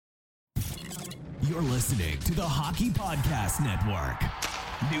You're listening to the Hockey Podcast Network.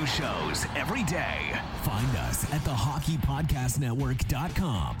 New shows every day. Find us at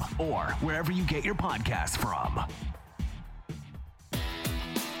thehockeypodcastnetwork.com or wherever you get your podcasts from.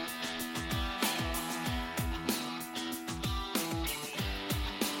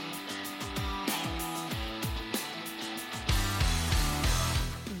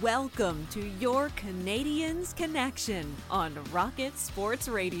 Welcome to your Canadiens Connection on Rocket Sports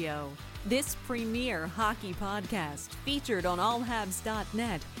Radio. This premier hockey podcast, featured on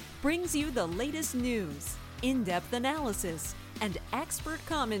allhabs.net, brings you the latest news, in-depth analysis, and expert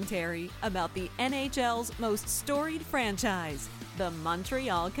commentary about the NHL's most storied franchise, the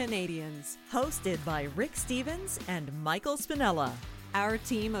Montreal Canadiens. Hosted by Rick Stevens and Michael Spinella. Our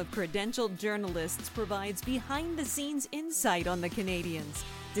team of credentialed journalists provides behind-the-scenes insight on the Canadiens,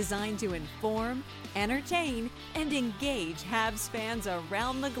 designed to inform, entertain, and engage Habs fans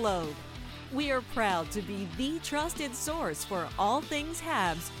around the globe. We are proud to be the trusted source for all things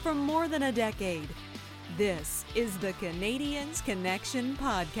Habs for more than a decade. This is the Canadiens Connection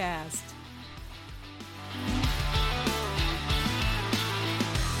Podcast.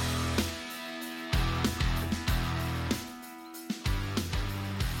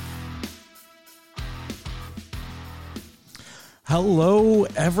 Hello,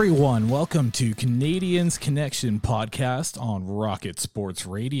 everyone. Welcome to Canadiens Connection Podcast on Rocket Sports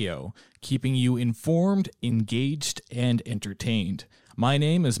Radio, keeping you informed, engaged, and entertained. My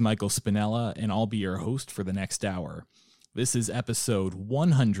name is Michael Spinella, and I'll be your host for the next hour. This is episode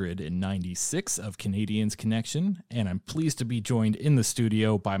 196 of Canadiens Connection, and I'm pleased to be joined in the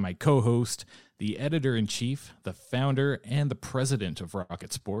studio by my co-host, the editor-in-chief, the founder, and the president of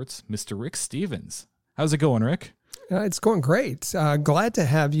Rocket Sports, Mr. Rick Stevens. How's it going, Rick? It's going great. Glad to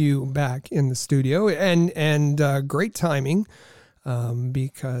have you back in the studio, and great timing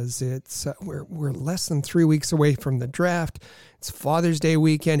because it's we're less than 3 weeks away from the draft. It's Father's Day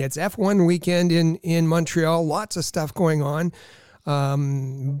weekend. It's F1 weekend in Montreal. Lots of stuff going on.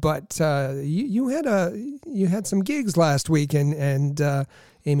 But you had some gigs last week, and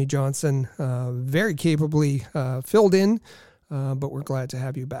Amy Johnson very capably filled in. But we're glad to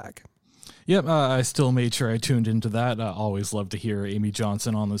have you back. Yep, I still made sure I tuned into that. I always love to hear Amy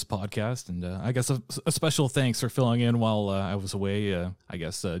Johnson on this podcast, and I guess a special thanks for filling in while I was away,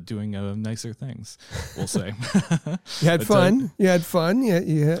 doing nicer things, we'll say. You had fun. You had fun.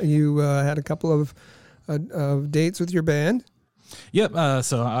 You had a couple of dates with your band. Yep,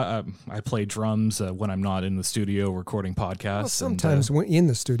 so I play drums when I'm not in the studio recording podcasts. Well, sometimes in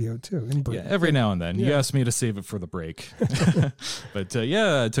the studio, too. Yeah, every now and then. Yeah. You asked me to save it for the break. But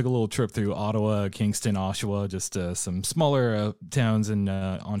I took a little trip through Ottawa, Kingston, Oshawa, just some smaller towns in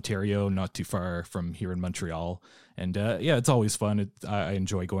Ontario, not too far from here in Montreal. And it's always fun. I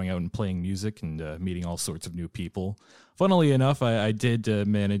enjoy going out and playing music and meeting all sorts of new people. Funnily enough, I did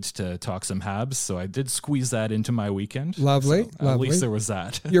manage to talk some Habs, so I did squeeze that into my weekend. Lovely, so at least there was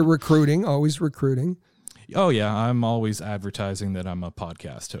that. You're recruiting, always recruiting. Oh, yeah, I'm always advertising that I'm a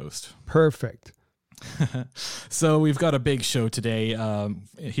podcast host. Perfect. So we've got a big show today.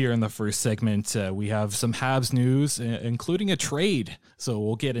 Here in the first segment, we have some Habs news, including a trade. So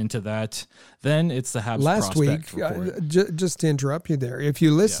we'll get into that. Then it's the Habs last week. Just to interrupt you there, if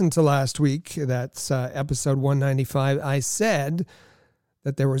you listened to last week, that's episode 195. I said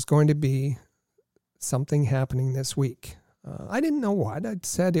that there was going to be something happening this week. I didn't know what. I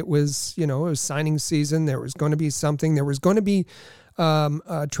said it was signing season. There was going to be something. There was going to be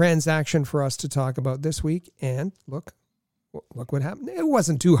a transaction for us to talk about this week, and look what happened. It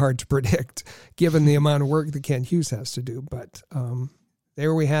wasn't too hard to predict given the amount of work that Kent Hughes has to do, but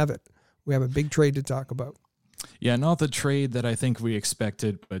there we have it. We have a big trade to talk about. Yeah, not the trade that I think we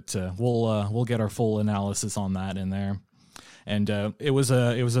expected, but we'll get our full analysis on that in there. And it was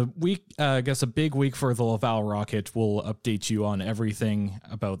a week, I guess a big week for the Laval Rocket. We'll update you on everything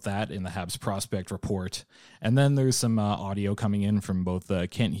about that in the Habs prospect report. And then there's some audio coming in from both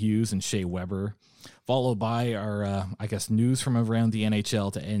Kent Hughes and Shea Weber, followed by our, news from around the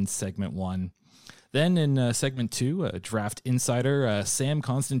NHL to end segment 1. Then in segment 2, Draft Insider, Sam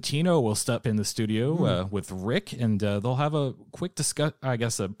Constantino will step in the studio with Rick, and they'll have a quick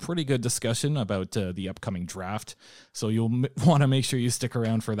a pretty good discussion about the upcoming draft. So you'll want to make sure you stick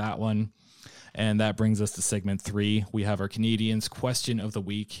around for that one. And that brings us to segment 3. We have our Canadiens question of the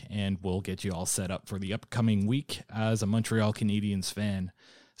week, and we'll get you all set up for the upcoming week as a Montreal Canadiens fan.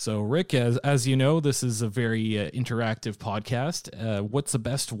 So, Rick, as you know, this is a very interactive podcast. What's the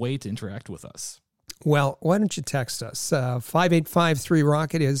best way to interact with us? Well, why don't you text us?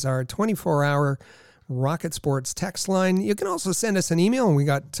 585-3-ROCKET is our 24-hour Rocket Sports text line. You can also send us an email, and we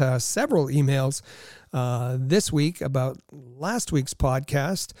got several emails this week about last week's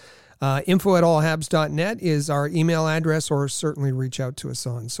podcast. info@allhabs.net is our email address, or certainly reach out to us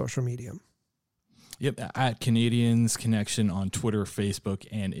on social media. Yep, at Canadians Connection on Twitter, Facebook,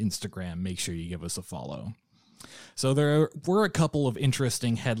 and Instagram. Make sure you give us a follow. So there were a couple of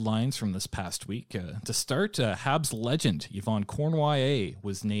interesting headlines from this past week. To start, Habs legend Yvonne Cournoyer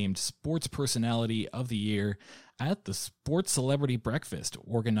was named Sports Personality of the Year at the Sports Celebrity Breakfast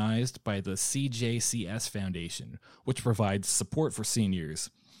organized by the CJCS Foundation, which provides support for seniors.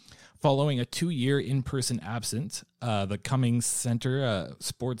 Following a 2-year in-person absence, the Cummings Center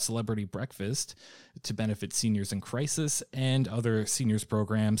Sports Celebrity Breakfast to benefit seniors in crisis and other seniors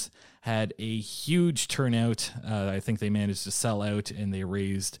programs had a huge turnout. I think they managed to sell out, and they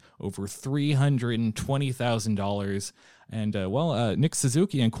raised over $320,000. And, Nick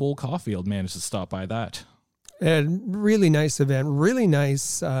Suzuki and Cole Caulfield managed to stop by that. A really nice event, really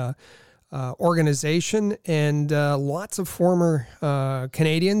nice organization, and lots of former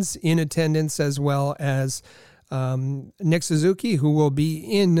Canadians in attendance, as well as Nick Suzuki, who will be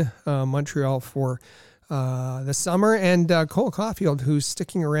in Montreal for the summer, and Cole Caulfield, who's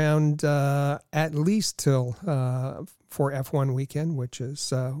sticking around at least till for F1 weekend, which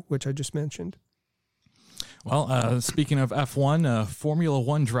I just mentioned. Well, speaking of F1, Formula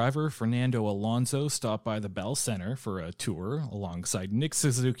One driver Fernando Alonso stopped by the Bell Center for a tour alongside Nick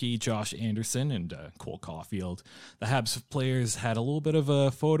Suzuki, Josh Anderson, and Cole Caulfield. The Habs players had a little bit of a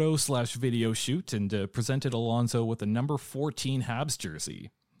photo/video shoot and presented Alonso with a number 14 Habs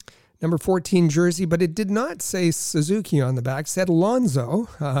jersey. Number 14 jersey, but it did not say Suzuki on the back. It said Alonso,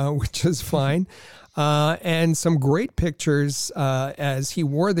 which is fine. And some great pictures as he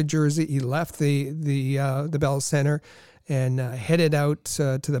wore the jersey. He left the Bell Center and headed out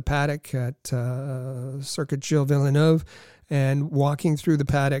to the paddock at Circuit Gilles Villeneuve, and walking through the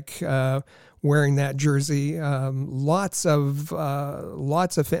paddock wearing that jersey. Lots of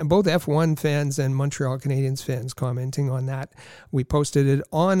both F1 fans and Montreal Canadiens fans commenting on that. We posted it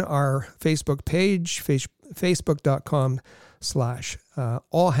on our Facebook page,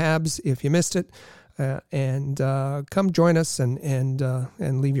 facebook.com/allhabs if you missed it. And come join us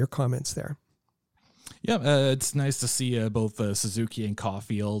and leave your comments there. Yeah, it's nice to see both Suzuki and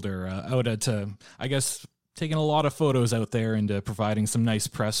Caulfield are out at, I guess, taking a lot of photos out there and providing some nice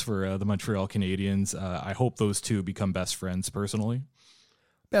press for the Montreal Canadiens. I hope those two become best friends personally.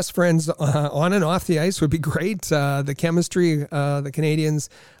 Best friends on and off the ice would be great. The chemistry the Canadiens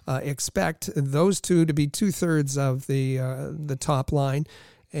expect those two to be 2/3 of the top line.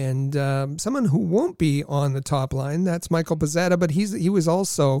 And someone who won't be on the top line, that's Michael Pezzetta, but he was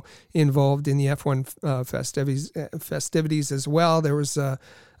also involved in the F1 festivities as well. There was a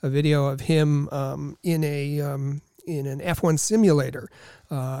video of him in an F1 simulator.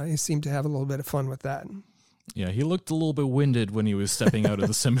 He seemed to have a little bit of fun with that. Yeah, he looked a little bit winded when he was stepping out of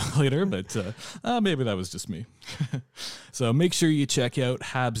the simulator, but maybe that was just me. So make sure you check out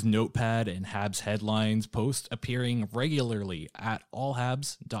Habs Notepad and Habs Headlines posts appearing regularly at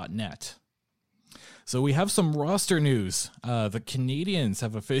allhabs.net. So we have some roster news. The Canadiens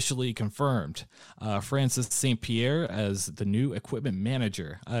have officially confirmed Francis St. Pierre as the new equipment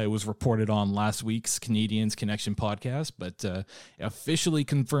manager. It was reported on last week's Canadians Connection podcast, but officially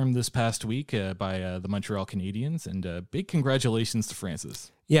confirmed this past week by the Montreal Canadiens. And big congratulations to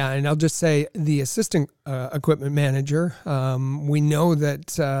Francis. Yeah, and I'll just say the assistant equipment manager. We know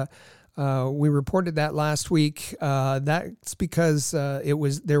that we reported that last week. That's because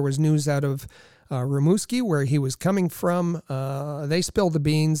there was news out of Rimouski, where he was coming from. They spilled the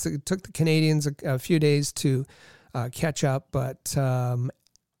beans. It took the Canadiens a few days to catch up, but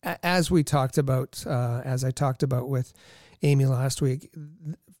as I talked about with Amy last week,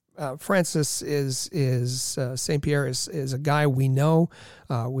 Francis is St. Pierre is a guy we know.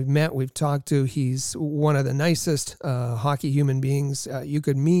 We've met, we've talked to. He's one of the nicest hockey human beings you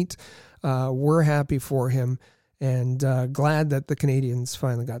could meet. We're happy for him, and glad that the Canadiens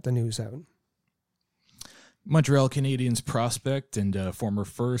finally got the news out. Montreal Canadiens prospect and former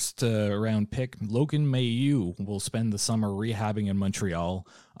first-round pick Logan Mailloux will spend the summer rehabbing in Montreal.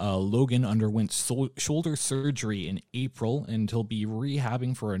 Logan underwent shoulder surgery in April, and he'll be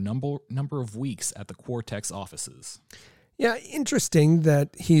rehabbing for a number of weeks at the Quartex offices. Yeah, interesting that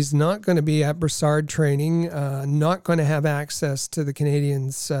he's not going to be at Brassard training, not going to have access to the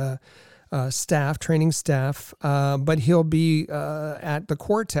Canadiens' training staff, but he'll be at the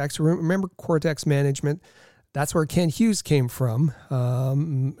Quartex. Remember Quartex management. That's where Kent Hughes came from.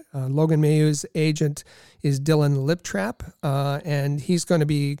 Logan Mailloux's agent is Dylan Liptrap, and he's going to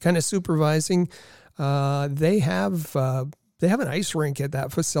be kind of supervising They have an ice rink at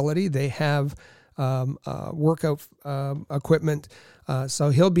that facility. They have workout equipment. So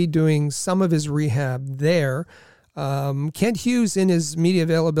he'll be doing some of his rehab there. Kent Hughes, in his media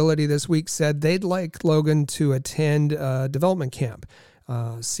availability this week, said they'd like Logan to attend development camp,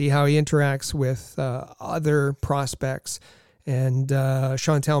 see how he interacts with other prospects. And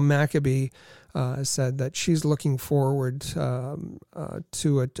Chantal Maccabee said that she's looking forward to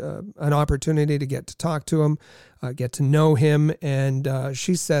an opportunity to get to talk to him, get to know him. And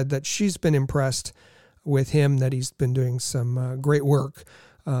she said that she's been impressed with him, that he's been doing some great work,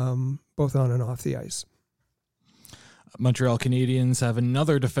 both on and off the ice. Montreal Canadiens have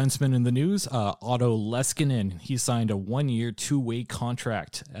another defenseman in the news, Otto Leskinen. He signed a 1-year, 2-way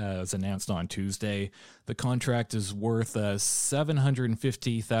contract, as announced on Tuesday. The contract is worth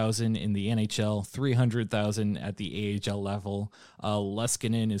 $750,000 in the NHL, $300,000 at the AHL level.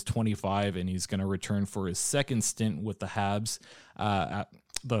 Leskinen is 25, and he's going to return for his second stint with the Habs.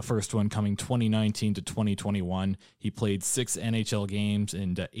 The first one coming 2019 to 2021. He played 6 NHL games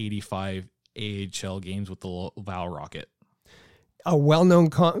and 85 AHL games with the Laval Rocket. A well-known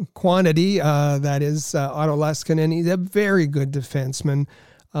quantity, that is Otto Leskinen. He's a very good defenseman.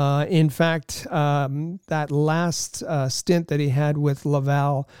 In fact, that last stint that he had with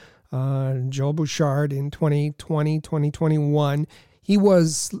Laval, Joel Bouchard in 2020, 2021, he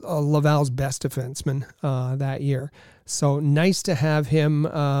was Laval's best defenseman that year. So nice to have him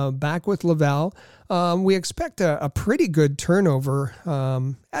back with Laval. We expect a pretty good turnover,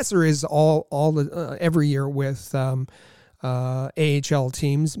 as there is every year with AHL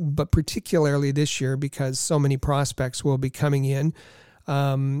teams, but particularly this year because so many prospects will be coming in.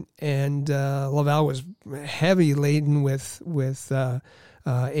 And Laval was heavy laden with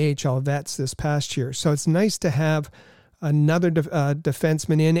AHL vets this past year. So it's nice to have another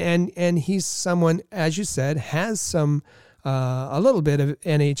defenseman in, and he's someone, as you said, has some a little bit of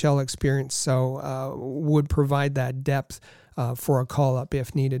NHL experience, so would provide that depth for a call-up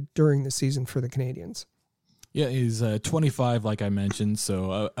if needed during the season for the Canadiens. Yeah, he's 25, like I mentioned,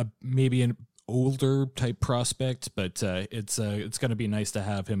 so maybe an older type prospect, but it's going to be nice to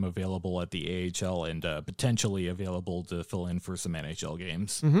have him available at the AHL and potentially available to fill in for some NHL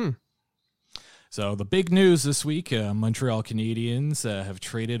games. Mm-hmm. So the big news this week, Montreal Canadiens have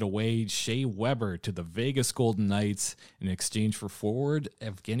traded away Shea Weber to the Vegas Golden Knights in exchange for forward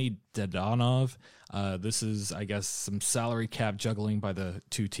Evgeny Dadonov. This is, I guess, some salary cap juggling by the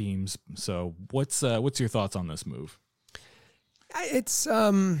two teams. So what's your thoughts on this move? It's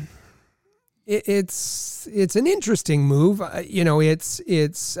an interesting move.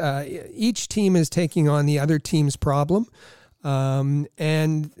 It's each team is taking on the other team's problem.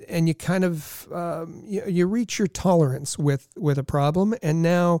 And you kind of, you reach your tolerance with a problem, and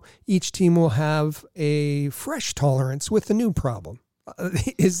now each team will have a fresh tolerance with the new problem.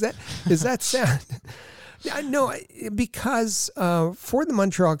 Is that sad? No, because, for the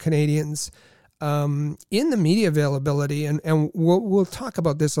Montreal Canadiens, in the media availability, and we'll talk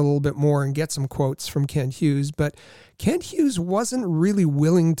about this a little bit more and get some quotes from Kent Hughes, but Kent Hughes wasn't really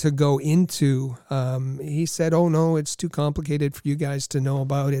willing to go into, he said, oh no, it's too complicated for you guys to know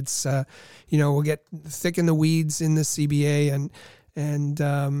about. It's, we'll get thick in the weeds in the CBA, and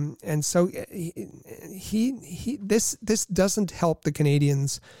so this doesn't help the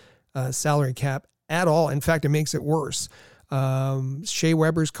Canadiens' salary cap at all. In fact, it makes it worse. Shea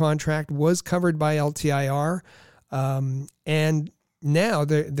Weber's contract was covered by LTIR, and now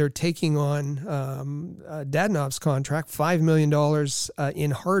they're taking on Dadonov's contract, $5 million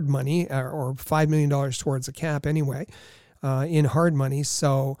in hard money, or $5 million towards the cap anyway, in hard money.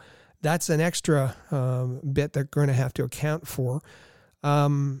 So that's an extra bit they're going to have to account for.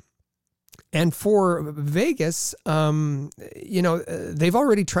 And for Vegas, they've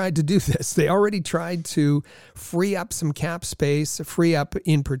already tried to do this. They already tried to free up some cap space, free up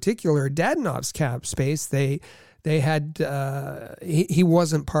in particular Dadonov's cap space. They had he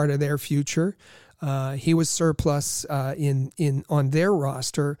wasn't part of their future. He was surplus on their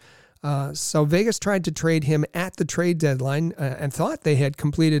roster. So Vegas tried to trade him at the trade deadline and thought they had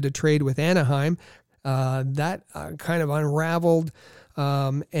completed a trade with Anaheim. That kind of unraveled.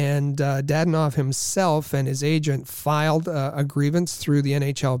 And Dadonov himself and his agent filed a grievance through the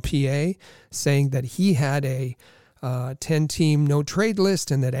NHLPA saying that he had a 10-team no-trade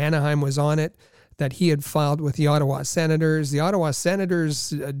list and that Anaheim was on it, that he had filed with the Ottawa Senators. The Ottawa Senators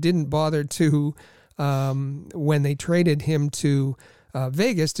didn't bother to, when they traded him to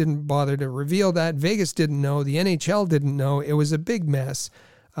Vegas, didn't bother to reveal that. Vegas didn't know. The NHL didn't know. It was a big mess.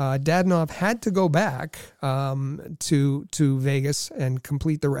 Dadonov had to go back to Vegas and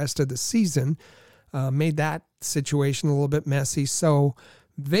complete the rest of the season. made that situation a little bit messy. So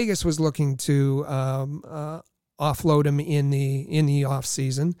Vegas was looking to offload him in the off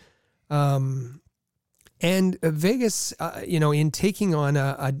season. And Vegas, in taking on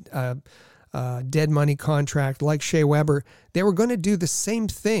a dead money contract like Shea Weber, they were going to do the same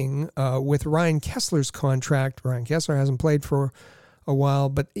thing with Ryan Kessler's contract. Ryan Kessler hasn't played for a while,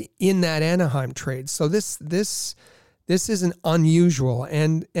 but in that Anaheim trade. So this isn't unusual.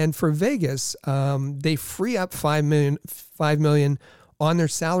 And for Vegas, they free up $5 million on their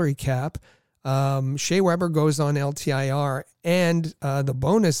salary cap. Shea Weber goes on LTIR, and the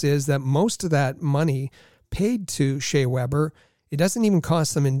bonus is that most of that money paid to Shea Weber, it doesn't even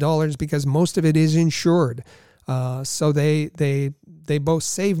cost them in dollars because most of it is insured. So they both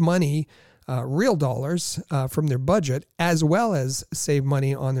save money, real dollars from their budget, as well as save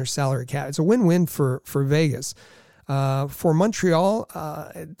money on their salary cap. It's a win-win for Vegas. For Montreal,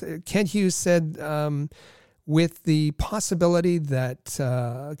 Kent Hughes said, with the possibility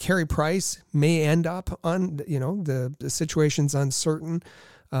that Carey Price may end up on, the situation's uncertain,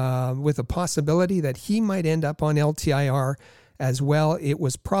 with a possibility that he might end up on LTIR as well. It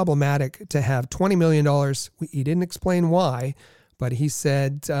was problematic to have $20 million. He didn't explain why, but he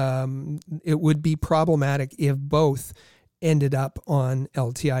said it would be problematic if both ended up on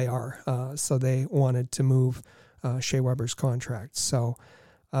LTIR. So they wanted to move Shea Weber's contract. So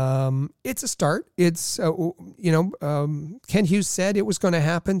it's a start. It's, Kent Hughes said it was going to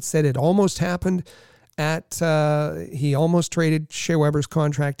happen, said it almost happened he almost traded Shea Weber's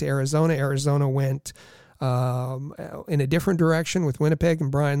contract to Arizona. Arizona went in a different direction with Winnipeg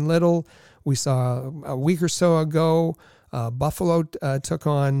and Brian Little. We saw a week or so ago, Buffalo took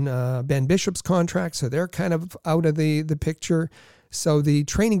on Ben Bishop's contract, so they're kind of out of the picture. So the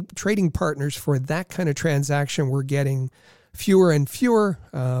trading partners for that kind of transaction were getting fewer and fewer.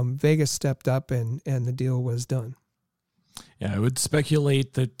 Vegas stepped up and the deal was done. Yeah, I would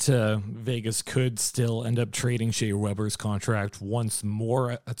speculate that Vegas could still end up trading Shea Weber's contract once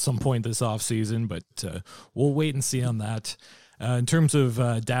more at some point this offseason, but we'll wait and see on that. In terms of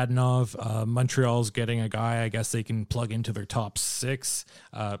Dadonov, Montreal's getting a guy I guess they can plug into their top six.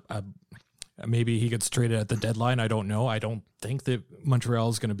 Maybe he gets traded at the deadline. I don't know. I don't think that Montreal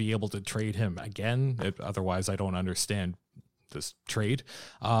is going to be able to trade him again. Otherwise, I don't understand this trade.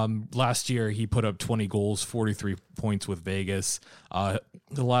 Last year, he put up 20 goals, 43 points with Vegas. The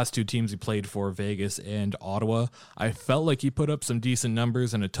last two teams he played for, Vegas and Ottawa, I felt like he put up some decent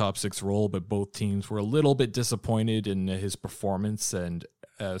numbers in a top six role, but both teams were a little bit disappointed in his performance, and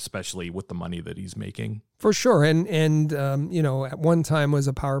especially with the money that he's making. For sure. And at one time was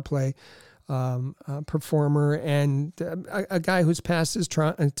a power play performer and a guy who's past his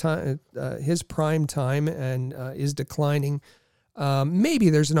prime time and is declining. Maybe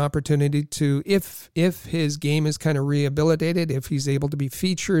there's an opportunity to, if his game is kind of rehabilitated, if he's able to be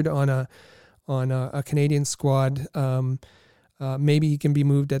featured on a Canadian squad, maybe he can be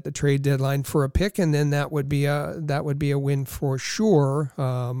moved at the trade deadline for a pick, and then that would be a win for sure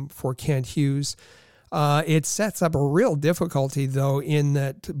for Kent Hughes. It sets up a real difficulty, though, in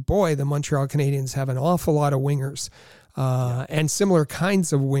that, boy, the Montreal Canadiens have an awful lot of wingers and similar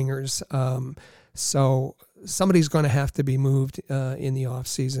kinds of wingers. So somebody's going to have to be moved in the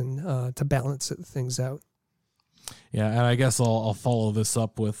offseason to balance things out. Yeah, and I guess I'll follow this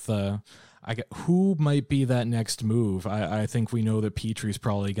up with who might be that next move. I think we know that Petry's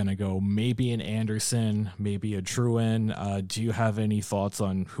probably going to go. Maybe an Anderson, maybe a Drouin. Do you have any thoughts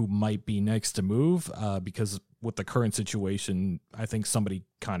on who might be next to move? Because with the current situation, I think somebody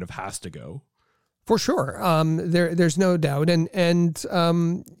kind of has to go. For sure. There's no doubt. And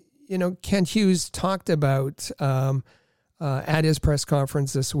Kent Hughes talked about at his press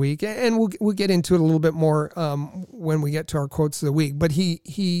conference this week, and we'll get into it a little bit more when we get to our quotes of the week. But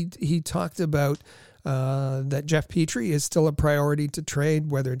he talked about that Jeff Petry is still a priority to trade,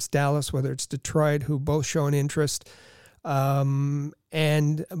 whether it's Dallas, whether it's Detroit, who both show an interest. But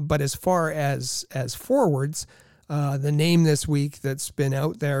as far as forwards, the name this week that's been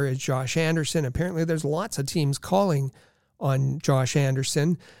out there is Josh Anderson. Apparently, there's lots of teams calling on Josh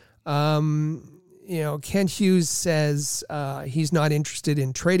Anderson. Kent Hughes says he's not interested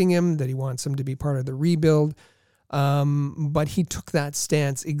in trading him, that he wants him to be part of the rebuild. But he took that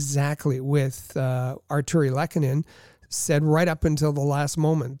stance exactly with Artturi Lehkonen, said right up until the last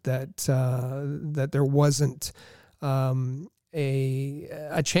moment that there wasn't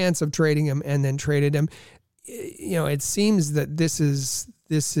a chance of trading him, and then traded him. It seems that this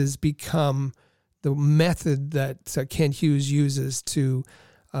has become the method that Kent Hughes uses to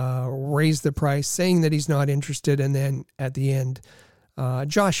raise the price, saying that he's not interested, and then at the end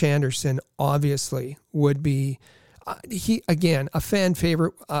Josh Anderson obviously would be, he again, a fan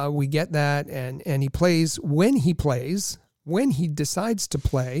favorite. We get that, and he plays when he decides to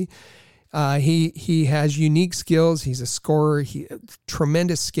play. He has unique skills. He's a scorer.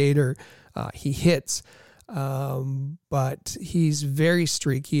 Tremendous skater. He hits, but he's very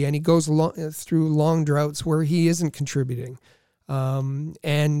streaky, and he goes through long droughts where he isn't contributing.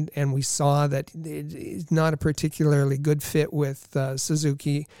 And we saw that it's not a particularly good fit with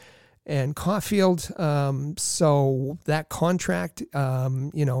Suzuki and Caulfield. So that contract,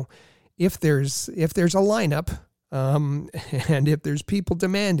 if there's a lineup, and if there's people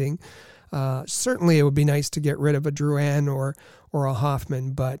demanding, certainly it would be nice to get rid of a Drouin or a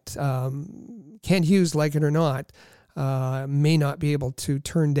Hoffman, but Kent Hughes, like it or not, may not be able to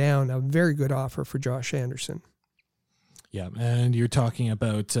turn down a very good offer for Josh Anderson. Yeah, and you're talking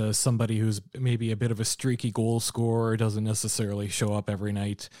about somebody who's maybe a bit of a streaky goal scorer, doesn't necessarily show up every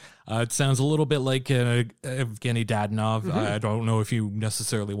night. It sounds a little bit like Evgeny Dadonov. Mm-hmm. I don't know if you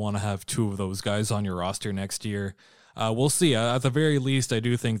necessarily want to have two of those guys on your roster next year. We'll see. At the very least, I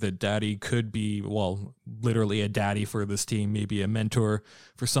do think that Daddy could be, well, literally a daddy for this team, maybe a mentor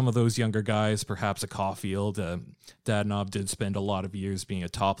for some of those younger guys, perhaps a Caulfield. Dadonov did spend a lot of years being a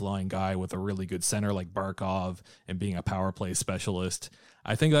top-line guy with a really good center like Barkov and being a power play specialist.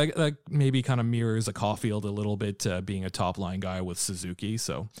 I think that maybe kind of mirrors a Caulfield a little bit, being a top-line guy with Suzuki.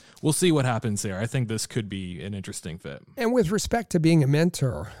 So we'll see what happens there. I think this could be an interesting fit. And with respect to being a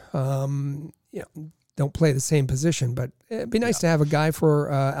mentor, don't play the same position, but it'd be nice to have a guy for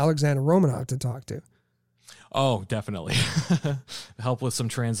Alexander Romanov to talk to. Oh, definitely. Help with some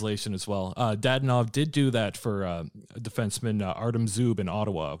translation as well. Dadonov did do that for defenseman Artem Zub in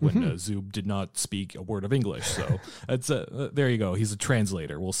Ottawa when Zub did not speak a word of English. So that's there you go. He's a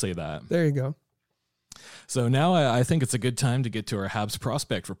translator. We'll say that. There you go. So now I think it's a good time to get to our Habs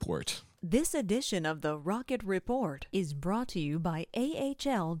prospect report. This edition of the Rocket Report is brought to you by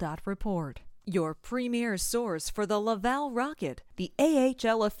AHL.Report. Your premier source for the Laval Rocket, the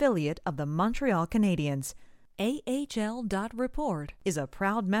AHL affiliate of the Montreal Canadiens. AHL.Report is a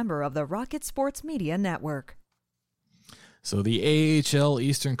proud member of the Rocket Sports Media Network. So the AHL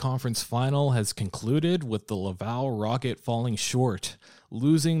Eastern Conference Final has concluded with the Laval Rocket falling short,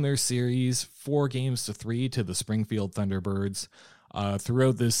 losing their series 4-3 to the Springfield Thunderbirds.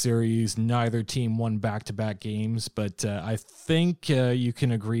 Throughout this series, neither team won back-to-back games, but I think you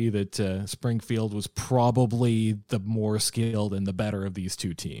can agree that Springfield was probably the more skilled and the better of these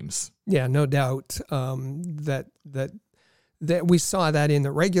two teams. Yeah, no doubt that we saw that in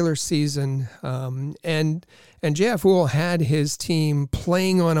the regular season, and Jeff Wool had his team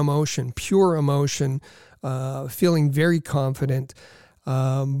playing on emotion, pure emotion, feeling very confident.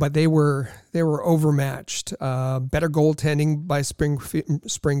 But they were overmatched. Better goaltending by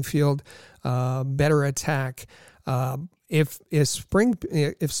Springfield, better attack. If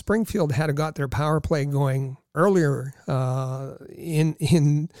Springfield had got their power play going earlier in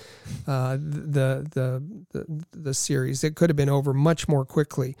the series, it could have been over much more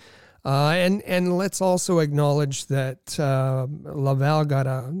quickly. And let's also acknowledge that Laval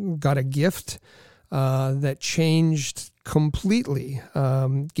got a gift that changed completely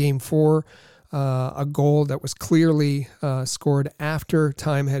Game 4, a goal that was clearly scored after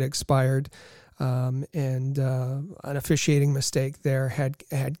time had expired, and an officiating mistake there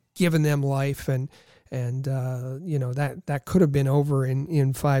had given them life, and that could have been over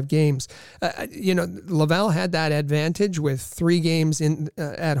in 5 games. Laval had that advantage with 3 games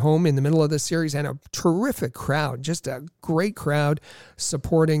at home in the middle of the series and a terrific crowd, just a great crowd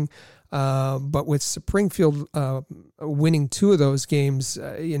supporting. But with Springfield winning 2 of those games,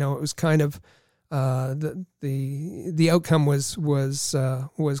 it was kind of the outcome was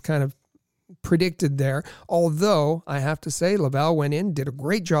kind of predicted there. Although I have to say, Laval went in, did a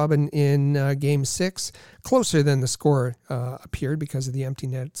great job in Game 6, closer than the score appeared because of the empty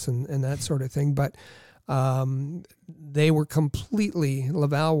nets and that sort of thing. But they were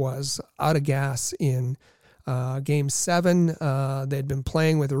Laval was out of gas in Game 7. They'd been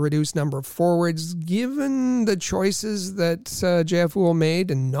playing with a reduced number of forwards, given the choices that JF Wool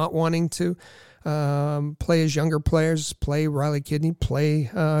made and not wanting to play as younger players, play Riley Kidney, play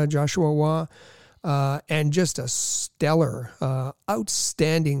Joshua Waugh, and just a stellar,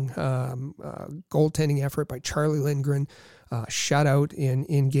 outstanding goaltending effort by Charlie Lindgren, shutout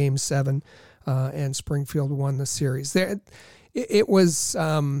in Game 7, and Springfield won the series. It was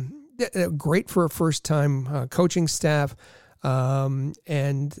great for a first-time coaching staff, and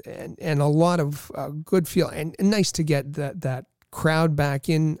a lot of good feel, and nice to get that crowd back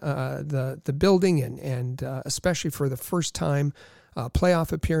in the building, and especially for the first time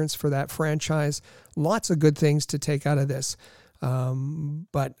playoff appearance for that franchise. Lots of good things to take out of this.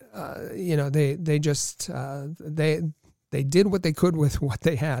 But they just they did what they could with what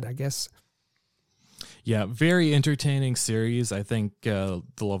they had, I guess. Yeah, very entertaining series. I think the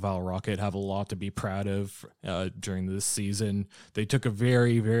Laval Rocket have a lot to be proud of during this season. They took a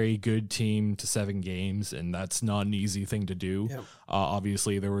very, very good team to 7 games, and that's not an easy thing to do. Yep.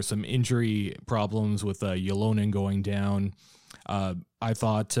 Obviously, there were some injury problems with Ylonen going down. I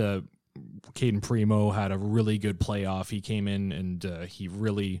thought Caden Primo had a really good playoff. He came in and he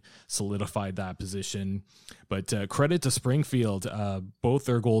really solidified that position. But credit to Springfield. Both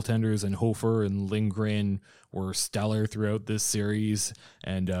their goaltenders, and Hofer and Lindgren, were stellar throughout this series.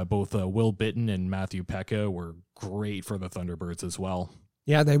 And both Will Bitton and Matthew Pekka were great for the Thunderbirds as well.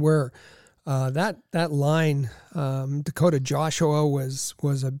 Yeah, they were. That line, Dakota Joshua was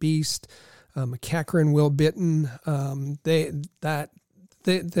a beast. McEachran, Will Bitton,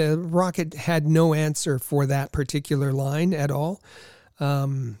 The Rocket had no answer for that particular line at all.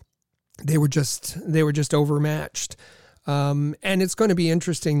 They were just overmatched, and it's going to be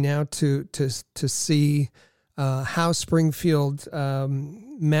interesting now to see how Springfield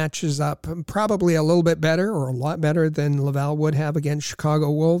matches up. Probably a little bit better, or a lot better than Laval would have against Chicago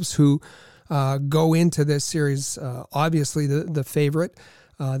Wolves, who go into this series obviously the favorite.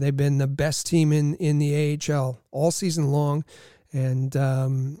 They've been the best team in the AHL all season long. And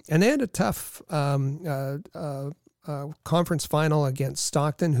they had a tough conference final against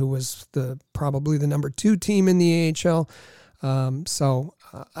Stockton, who was probably the number 2 team in the AHL. So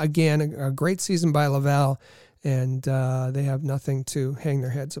again, a great season by Laval, and they have nothing to hang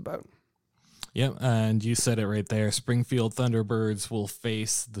their heads about. Yep, and you said it right there. Springfield Thunderbirds will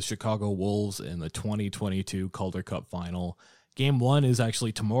face the Chicago Wolves in the 2022 Calder Cup final. Game 1 is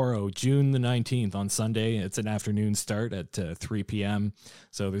actually tomorrow, June the 19th, on Sunday. It's an afternoon start at 3 p.m.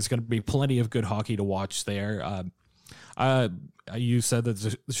 So there's going to be plenty of good hockey to watch there. You said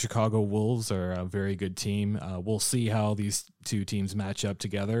that the Chicago Wolves are a very good team. We'll see how these two teams match up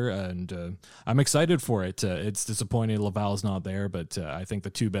together, and I'm excited for it. It's disappointing Laval's not there, but I think the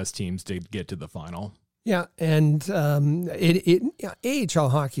two best teams did get to the final. Yeah, and AHL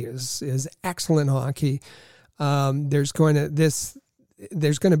hockey is excellent hockey. There's going to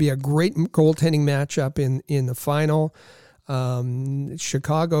be a great goaltending matchup in the final.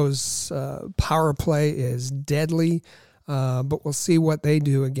 Chicago's power play is deadly, but we'll see what they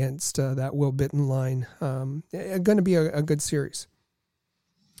do against that Will Bitton line. Going to be a good series.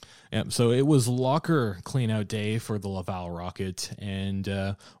 Yeah, so it was locker cleanout day for the Laval Rocket, and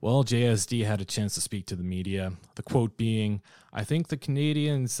JSD had a chance to speak to the media. The quote being, "I think the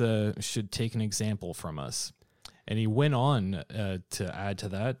Canadians should take an example from us." And he went on to add to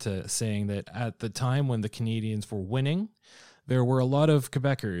that, saying that at the time when the Canadians were winning, there were a lot of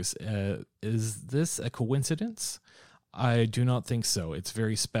Quebecers. Is this a coincidence? I do not think so. It's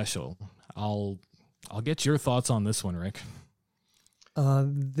very special. I'll get your thoughts on this one, Rick.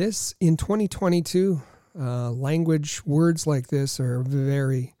 This in 2022, words like this are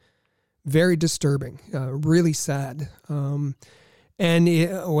very, very disturbing. Really sad. And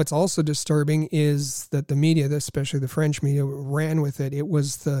what's also disturbing is that the media, especially the French media, ran with it. It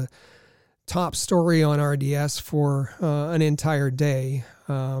was the top story on RDS for an entire day.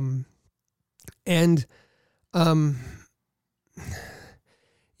 I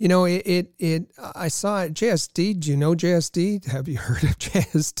saw it. JSD, do you know JSD? Have you heard of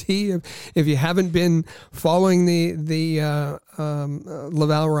JSD? If you haven't been following the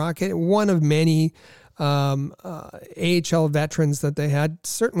Laval Rocket, one of many AHL veterans that they had,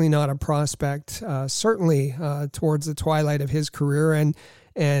 certainly not a prospect, certainly towards the twilight of his career, and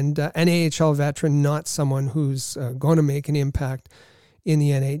an AHL veteran, not someone who's going to make an impact in the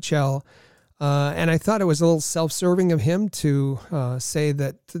NHL. And I thought it was a little self-serving of him to say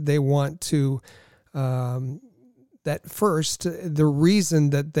that they want to, that first, the reason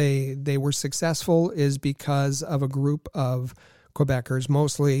that they were successful is because of a group of Quebecers,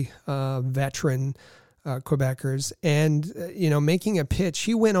 mostly veteran Quebecers, and making a pitch.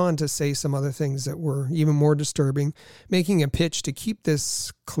 He went on to say some other things that were even more disturbing, making a pitch to keep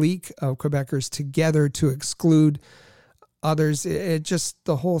this clique of Quebecers together, to exclude others. It just,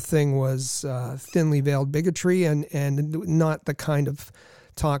 the whole thing was thinly veiled bigotry, and not the kind of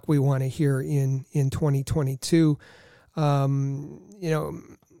talk we want to hear in 2022.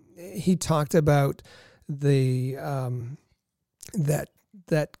 He talked about the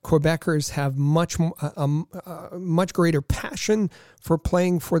that Quebecers have much greater passion for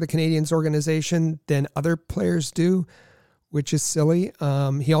playing for the Canadiens organization than other players do. which is silly.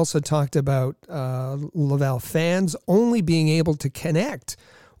 He also talked about Laval fans only being able to connect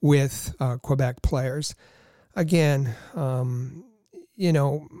with Quebec players. Again,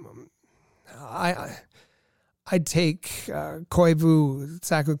 I'd take Saku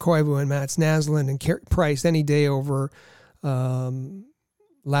Koivu and Mats Naslund and Carey Price any day over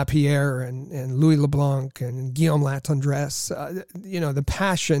Lapierre and Louis LeBlanc and Guillaume Latendresse. The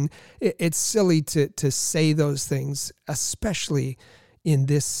passion, it's silly to say those things, especially in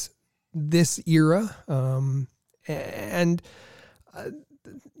this era.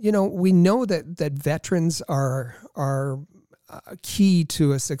 We know that veterans are key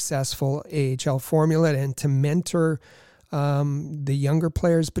to a successful AHL formula and to mentor the younger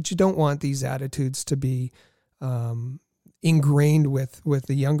players, but you don't want these attitudes to be ingrained with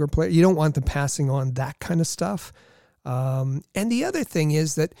the younger player. You don't want them passing on that kind of stuff. And the other thing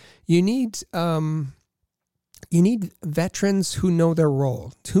is that you need veterans who know their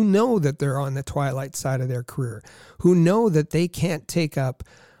role, who know that they're on the twilight side of their career, who know that they can't take up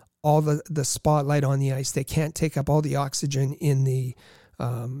all the spotlight on the ice. They can't take up all the oxygen in the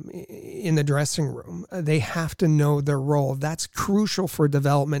dressing room. They have to know their role. That's crucial for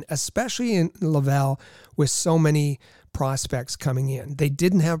development, especially in Laval with so many prospects coming in. They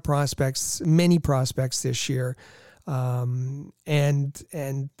didn't have many prospects this year. After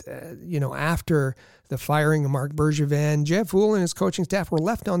the firing of Marc Bergevin, Jeff Houle and his coaching staff were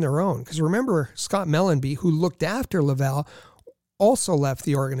left on their own. Because remember, Scott Mellenby, who looked after Laval, also left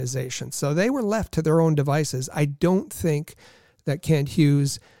the organization. So they were left to their own devices. I don't think that Kent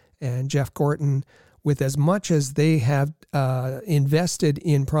Hughes and Jeff Gorton, with as much as they have invested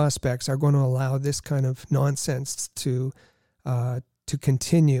in prospects, are going to allow this kind of nonsense to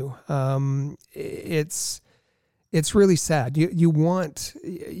continue. It's really sad. You want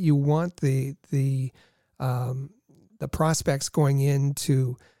the prospects going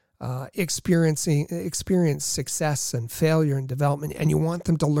into experience success and failure and development, and you want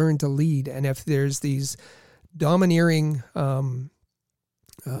them to learn to lead. And if there's these domineering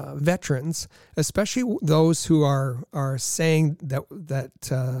veterans, especially those who are saying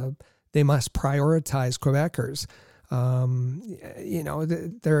that they must prioritize Quebecers,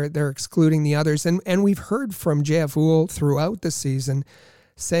 they're excluding the others. And we've heard from Jeff Houle throughout the season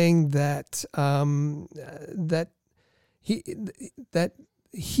saying that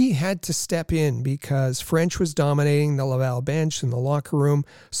he had to step in because French was dominating the Laval bench and the locker room.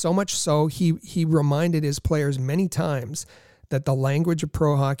 So much so, he reminded his players many times that the language of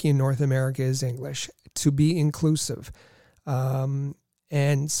pro hockey in North America is English, to be inclusive.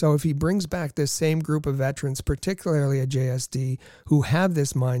 And so if he brings back this same group of veterans, particularly at JSD, who have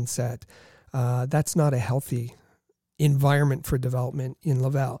this mindset, that's not a healthy environment for development in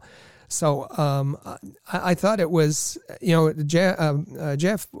Laval. So I thought it was,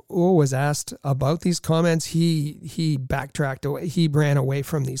 Jeff Houle was asked about these comments. He backtracked away. He ran away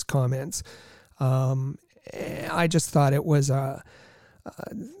from these comments. I just thought it was a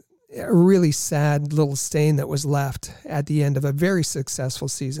really sad little stain that was left at the end of a very successful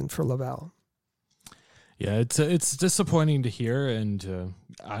season for Laval. Yeah, it's disappointing to hear, and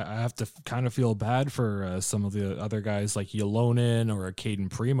I have to kind of feel bad for some of the other guys like Ylonen or Caden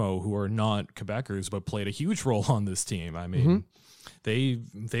Primo, who are not Quebecers but played a huge role on this team. I mean,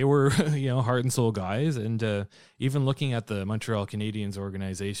 they were heart and soul guys, and even looking at the Montreal Canadiens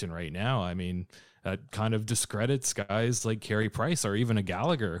organization right now, I mean, that kind of discredits guys like Carey Price or even a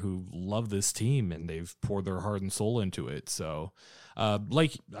Gallagher who love this team and they've poured their heart and soul into it. So.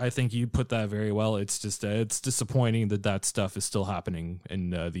 I think you put that very well. It's just it's disappointing that stuff is still happening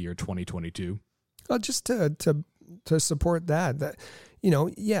in the year 2022. Well, just to support that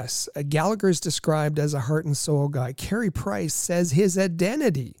yes, Gallagher is described as a heart and soul guy. Carey Price says his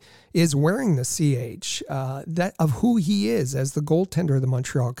identity is wearing the CH that of who he is as the goaltender of the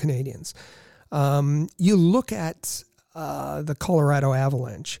Montreal Canadiens. You look at the Colorado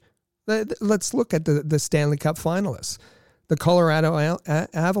Avalanche. Let's look at the Stanley Cup finalists. The Colorado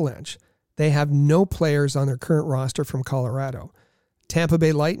Avalanche, they have no players on their current roster from Colorado. Tampa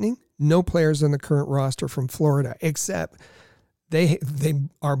Bay Lightning, no players on the current roster from Florida, except they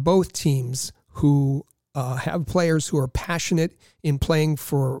are both teams who have players who are passionate in playing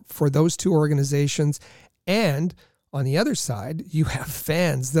for those two organizations. And on the other side, you have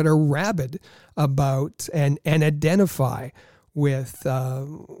fans that are rabid about and identify with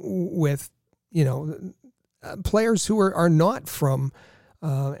players who are not from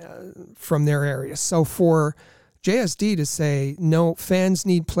their area. So for JSD to say, no, fans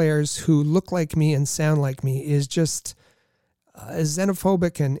need players who look like me and sound like me is just,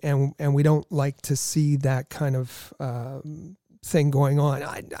 xenophobic, and we don't like to see that kind of thing going on.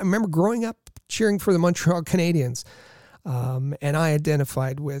 I remember growing up cheering for the Montreal Canadiens, and I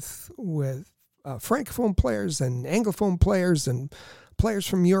identified with Francophone players and Anglophone players and players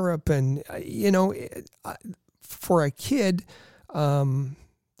from Europe. And, for a kid,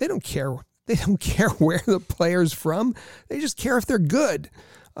 they don't care. They don't care where the player's from. They just care if they're good.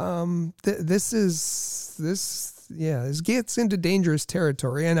 This gets into dangerous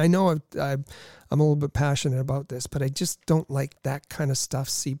territory. And I know I'm a little bit passionate about this, but I just don't like that kind of stuff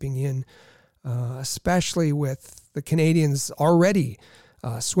seeping in, especially with the Canadians already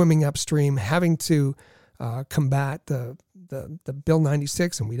swimming upstream, having to combat the Bill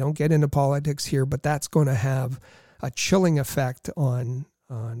 96. And we don't get into politics here, but that's going to have a chilling effect on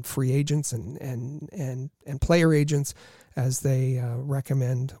free agents and player agents as they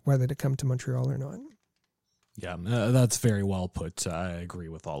recommend whether to come to Montreal or not. Yeah, that's very well put. I agree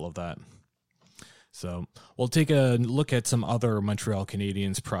with all of that. So we'll take a look at some other Montreal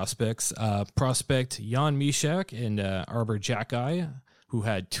Canadiens prospects. Prospect Jan Mysak and Arber Xhekaj, who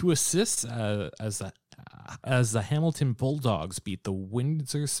had 2 assists as the Hamilton Bulldogs beat the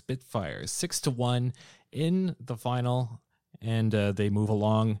Windsor Spitfires 6-1 in the final. And they move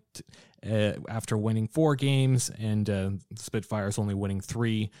along after winning 4 games, and the Spitfires only winning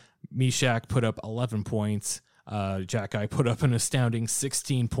 3. Mysak put up 11 points. Xhekaj put up an astounding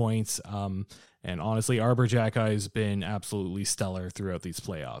 16 points. And honestly, Arber Xhekaj has been absolutely stellar throughout these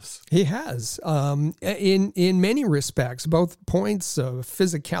playoffs. He has, in many respects, both points of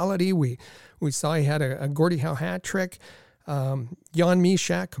physicality. We saw he had a Gordie Howe hat trick. Jan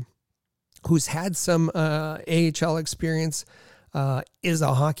Mysak, who's had some AHL experience, is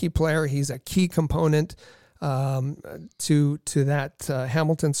a hockey player. He's a key component to that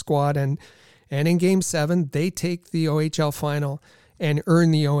Hamilton squad. And in Game 7, they take the OHL final and earn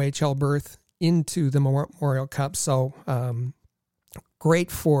the OHL berth into the Memorial Cup. So great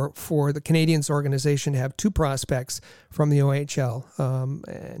for the Canadiens organization to have 2 prospects from the OHL.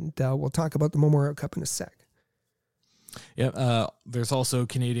 And we'll talk about the Memorial Cup in a sec. Yeah, there's also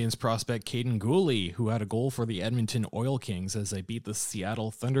Canadiens prospect Kaiden Guhle, who had a goal for the Edmonton Oil Kings as they beat the Seattle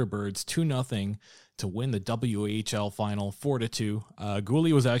Thunderbirds 2-0 to win the WHL final 4-2.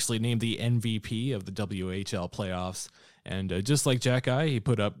 Guhle was actually named the MVP of the WHL playoffs, and just like Xhekaj, he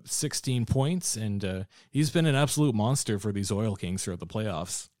put up 16 points, and he's been an absolute monster for these Oil Kings throughout the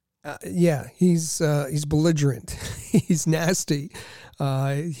playoffs. He's belligerent. He's nasty.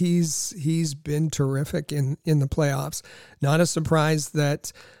 He's been terrific in the playoffs. Not a surprise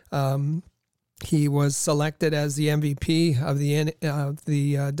that he was selected as the MVP of the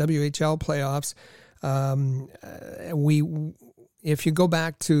WHL playoffs. If you go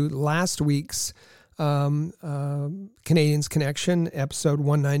back to last week's Canadiens Connection, episode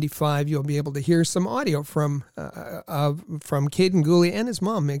 195, you'll be able to hear some audio from Kaiden Guhle, and his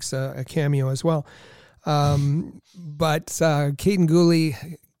mom makes a cameo as well. But Kaiden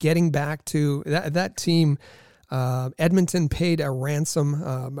Guhle getting back to that team, Edmonton paid a ransom,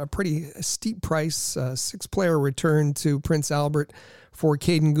 a pretty steep price, 6-player return to Prince Albert for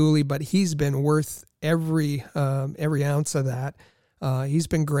Kaiden Guhle, but he's been worth every ounce of that. He's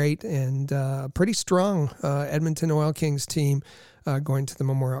been great and pretty strong Edmonton Oil Kings team going to the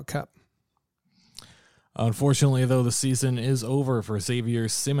Memorial Cup. Unfortunately, though, the season is over for Xavier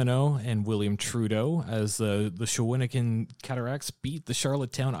Simoneau and William Trudeau as the Shawinigan Cataracts beat the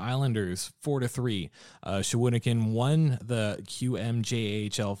Charlottetown Islanders 4-3. Shawinigan won the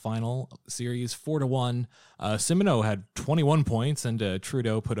QMJHL final series 4-1. Simoneau had 21 points and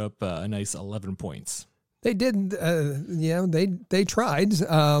Trudeau put up a nice 11 points. They did, they tried,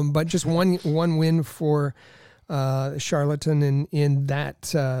 but just one win for Charlottetown in that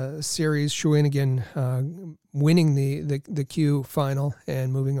series. Shawinigan winning the Q final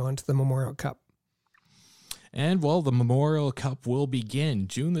and moving on to the Memorial Cup. And, well, the Memorial Cup will begin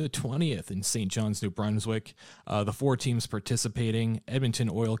June the 20th in St. John's, New Brunswick. The 4 teams participating: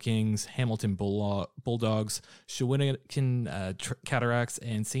 Edmonton Oil Kings, Hamilton Bulldogs, Shawinigan Cataracts,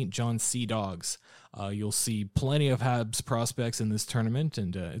 and St. John Sea Dogs. You'll see plenty of Habs prospects in this tournament,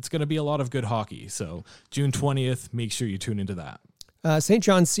 and it's going to be a lot of good hockey. So June 20th, make sure you tune into that. St.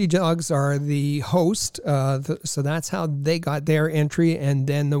 John Sea Dogs are the host, so that's how they got their entry, and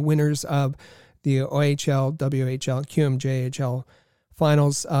then the winners of the OHL, WHL, QMJHL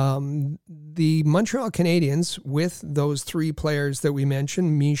finals. The Montreal Canadiens, with those 3 players that we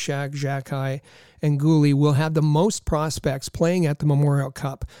mentioned, Mysak, Xhekaj, and Guhle, will have the most prospects playing at the Memorial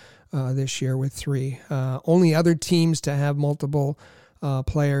Cup this year with 3. Only other teams to have multiple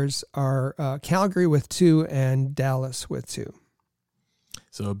players are Calgary with 2 and Dallas with 2.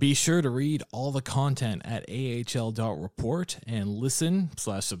 So be sure to read all the content at ahl.report and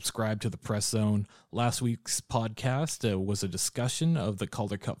listen/subscribe to the Press Zone. Last week's podcast was a discussion of the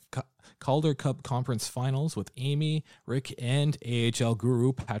Calder Cup Conference Finals with Amy, Rick, and AHL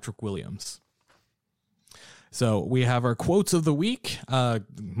guru Patrick Williams. So we have our quotes of the week.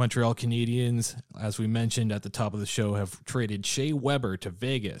 Montreal Canadiens, as we mentioned at the top of the show, have traded Shea Weber to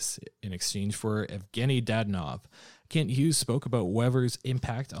Vegas in exchange for Evgeny Dadonov. Kent Hughes spoke about Weber's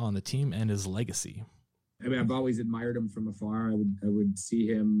impact on the team and his legacy. I mean, I've always admired him from afar. I would see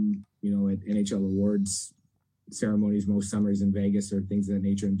him, at NHL awards ceremonies most summers in Vegas or things of that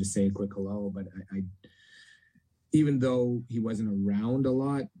nature and just say a quick hello. But I even though he wasn't around a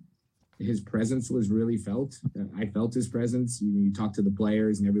lot, his presence was really felt. I felt his presence. You talk to the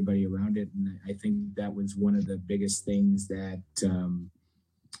players and everybody around it. And I think that was one of the biggest things that,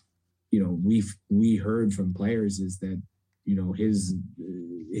 we heard from players is that,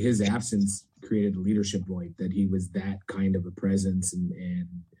 his absence created a leadership void, that he was that kind of a presence and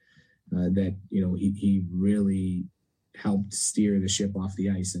that, he really helped steer the ship off the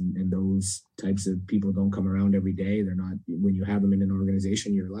ice. And those types of people don't come around every day. They're not, when you have them in an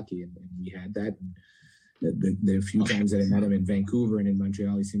organization, you're lucky. And we had that. And the few times that I met him in Vancouver and in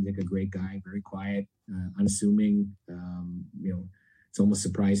Montreal, he seemed like a great guy, very quiet, unassuming. It's almost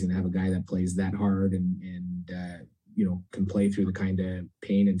surprising to have a guy that plays that hard and can play through the kind of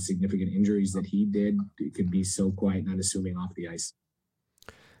pain and significant injuries that he did. It could be so quiet and unassuming off the ice.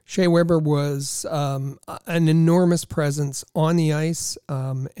 Shea Weber was an enormous presence on the ice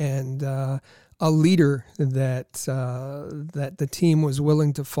and a leader that the team was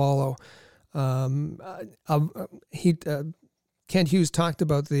willing to follow. Kent Hughes talked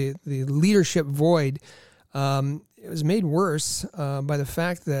about the leadership void. It was made worse by the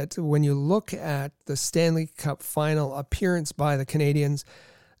fact that when you look at the Stanley Cup final appearance by the Canadiens,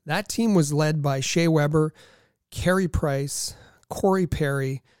 that team was led by Shea Weber, Carey Price, Corey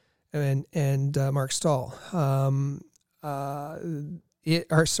Perry, and Mark Stahl.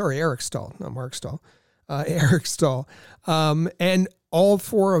 Eric Stahl, not Mark Stahl. Eric Stahl. And all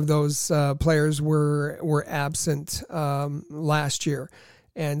four of those players were absent last year.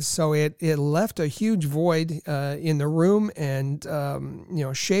 And so it left a huge void in the room. And,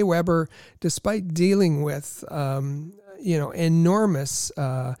 Shea Weber, despite dealing with, enormous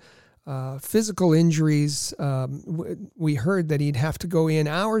physical injuries, we heard that he'd have to go in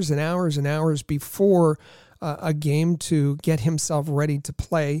hours and hours and hours before a game to get himself ready to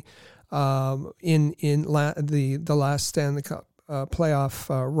play in the last Stanley Cup playoff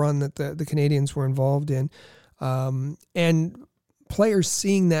run that the Canadiens were involved in. And players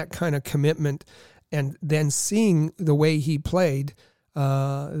seeing that kind of commitment and then seeing the way he played,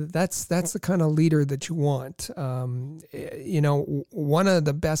 that's the kind of leader that you want. One of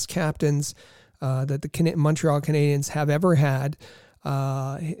the best captains that the Montreal Canadiens have ever had.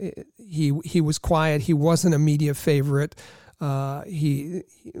 He was quiet. He wasn't a media favorite. He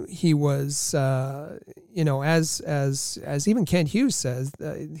was, as even Kent Hughes says,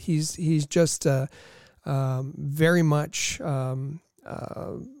 he's just very much a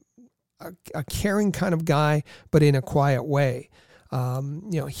caring kind of guy, but in a quiet way.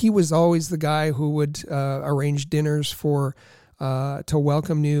 He was always the guy who would arrange dinners to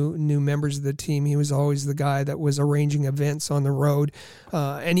welcome new members of the team. He was always the guy that was arranging events on the road.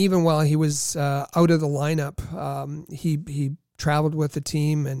 And even while he was out of the lineup, he traveled with the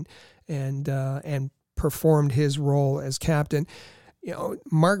team and performed his role as captain.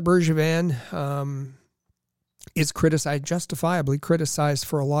 Marc Bergevin is justifiably criticized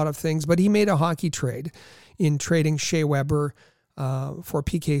for a lot of things, but he made a hockey trade in trading Shea Weber for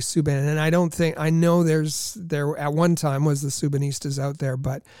PK Subban. And I know there at one time was the Subbanistas out there,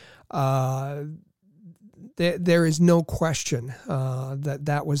 but there is no question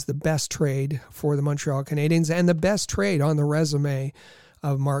that was the best trade for the Montreal Canadiens and the best trade on the resume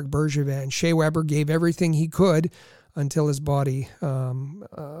of Marc Bergevin. Shea Weber gave everything he could until his body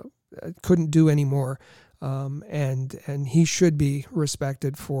couldn't do anymore. And he should be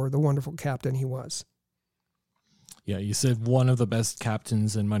respected for the wonderful captain he was. Yeah, you said one of the best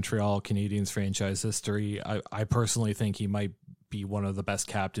captains in Montreal Canadiens franchise history. I personally think he might be one of the best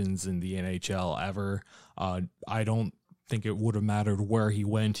captains in the NHL ever. I don't think it would have mattered where he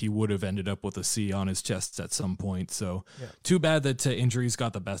went. He would have ended up with a C on his chest at some point. So Too bad that injuries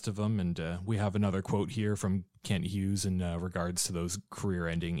got the best of him. And we have another quote here from Kent Hughes in regards to those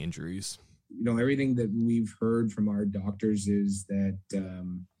career-ending injuries. Everything that we've heard from our doctors is that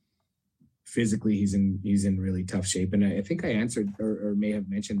physically he's in really tough shape. And I think I answered or may have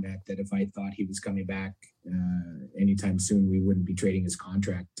mentioned that if I thought he was coming back anytime soon, we wouldn't be trading his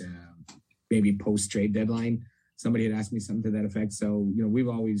contract. Maybe post trade deadline. Somebody had asked me something to that effect. So, we've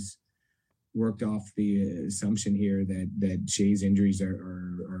always worked off the assumption here that Shea's injuries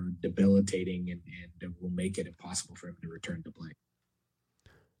are debilitating and will make it impossible for him to return to play.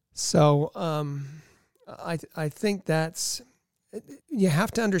 So I think that's, you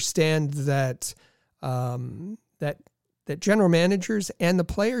have to understand that that general managers and the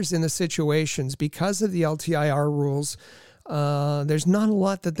players in the situations, because of the LTIR rules, there's not a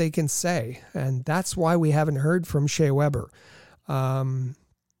lot that they can say. And that's why we haven't heard from Shea Weber.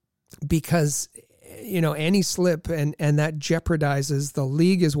 Because, any slip and that jeopardizes, the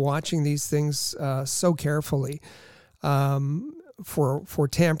league is watching these things so carefully for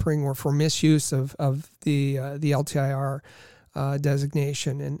tampering or for misuse of the LTIR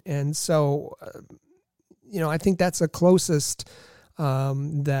designation. And so, I think that's the closest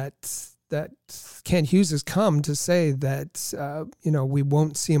that Kent Hughes has come to say that, we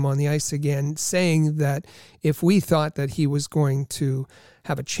won't see him on the ice again, saying that if we thought that he was going to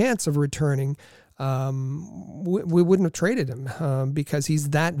have a chance of returning, we wouldn't have traded him because he's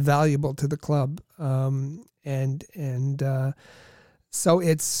that valuable to the club. So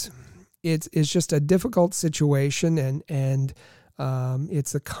it's just a difficult situation, and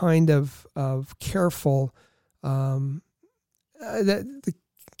it's a kind of careful, the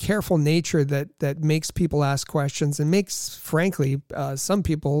careful nature that makes people ask questions and makes, frankly, some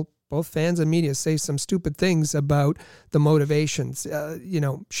people, both fans and media, say some stupid things about the motivations.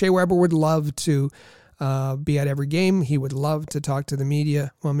 Shea Weber would love to be at every game. He would love to talk to the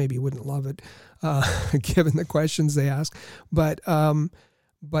media. Well, maybe he wouldn't love it, given the questions they ask. But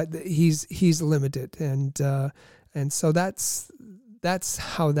he's limited, and so that's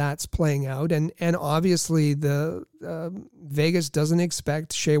how that's playing out. And obviously the Vegas doesn't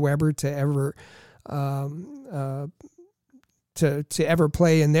expect Shea Weber to ever to ever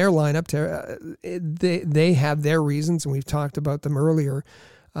play in their lineup. They have their reasons, and we've talked about them earlier,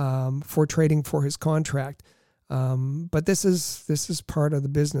 for trading for his contract. But this is part of the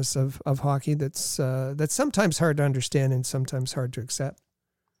business of hockey that's sometimes hard to understand and sometimes hard to accept.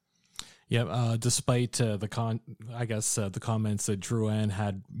 Yeah, despite the comments that Drouin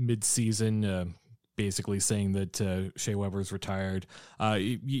had mid-season, basically saying that Shea Weber's retired,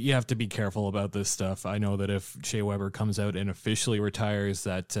 you have to be careful about this stuff. I know that if Shea Weber comes out and officially retires,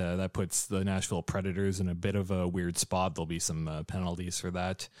 that puts the Nashville Predators in a bit of a weird spot. There'll be some penalties for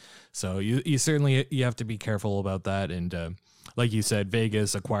that. So you certainly have to be careful about that. And like you said,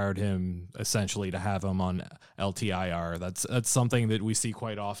 Vegas acquired him essentially to have him on LTIR. That's something that we see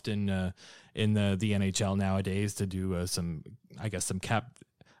quite often in the NHL nowadays, to do some cap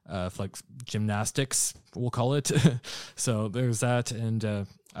flex gymnastics, we'll call it. So there's that. And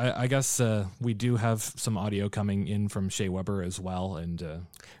I guess we do have some audio coming in from Shea Weber as well. And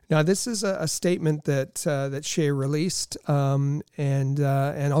now this is a statement that Shea released, and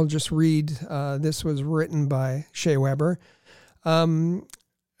I'll just read. This was written by Shea Weber.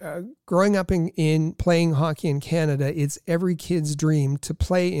 Growing up in playing hockey in Canada, it's every kid's dream to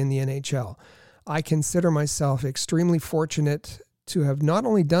play in the NHL. I consider myself extremely fortunate to have not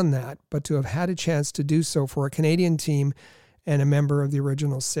only done that, but to have had a chance to do so for a Canadian team and a member of the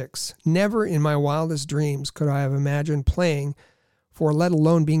original six. Never in my wildest dreams could I have imagined playing for, let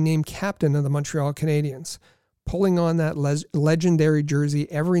alone being named captain of the Montreal Canadiens. Pulling on that legendary jersey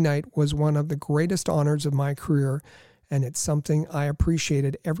every night was one of the greatest honors of my career, and it's something I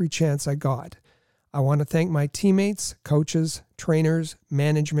appreciated every chance I got. I want to thank my teammates, coaches, trainers,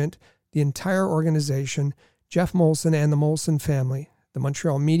 management, the entire organization, Jeff Molson and the Molson family, the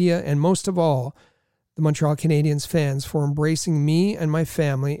Montreal media, and most of all, the Montreal Canadiens fans for embracing me and my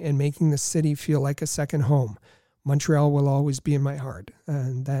family and making the city feel like a second home. Montreal will always be in my heart.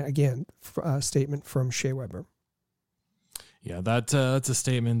 And that, again, a statement from Shea Weber. Yeah, that's a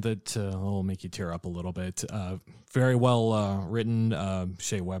statement that will make you tear up a little bit. Very well written.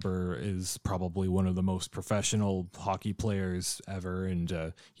 Shea Weber is probably one of the most professional hockey players ever.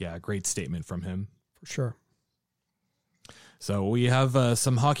 And great statement from him. For sure. So we have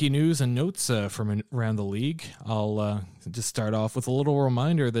some hockey news and notes from around the league. I'll just start off with a little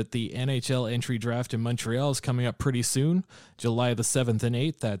reminder that the NHL entry draft in Montreal is coming up pretty soon, July the 7th and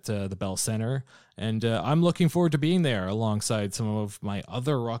 8th at the Bell Center. And I'm looking forward to being there alongside some of my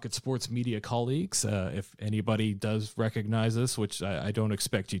other Rocket Sports media colleagues. If anybody does recognize us, which I don't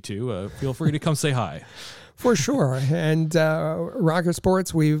expect you to, feel free to come say hi. For sure. And Rocket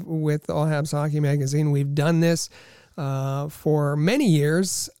Sports, with All Habs Hockey Magazine, we've done this for many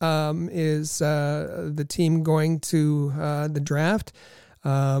years, is the team going to the draft.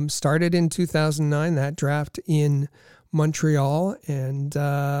 Started in 2009, that draft in Montreal, and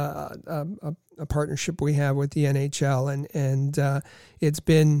a partnership we have with the NHL, and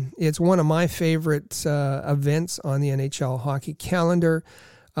it's one of my favorite events on the NHL hockey calendar,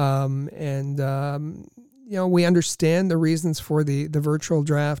 we understand the reasons for the virtual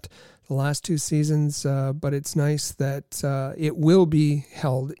draft the last 2 seasons, but it's nice that it will be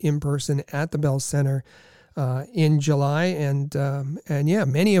held in person at the Bell Center in July, and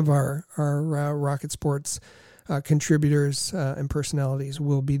many of our Rocket Sports contributors and personalities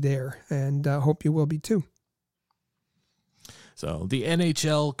will be there, and hope you will be too. So the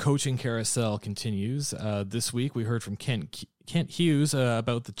NHL coaching carousel continues. This week we heard from Kent Hughes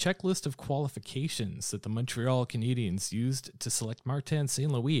about the checklist of qualifications that the Montreal Canadiens used to select Martin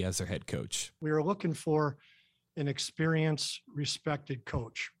St. Louis as their head coach. We are looking for an experienced, respected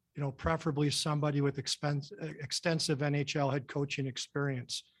coach, preferably somebody with extensive NHL head coaching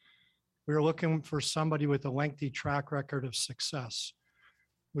experience. We were looking for somebody with a lengthy track record of success.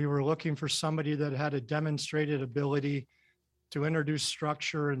 We were looking for somebody that had a demonstrated ability to introduce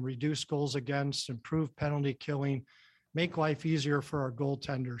structure and reduce goals against, improve penalty killing, make life easier for our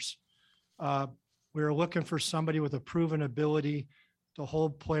goaltenders. We were looking for somebody with a proven ability to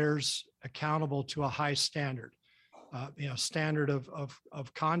hold players accountable to a high standard, standard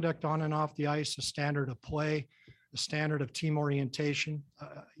of conduct on and off the ice, a standard of play, a standard of team orientation,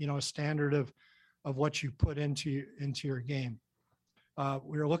 a standard of what you put into your game.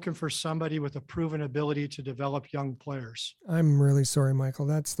 We were looking for somebody with a proven ability to develop young players. I'm really sorry, Michael.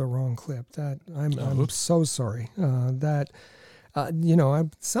 That's the wrong clip. I'm so sorry. I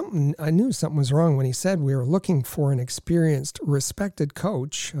knew something was wrong when he said we were looking for an experienced, respected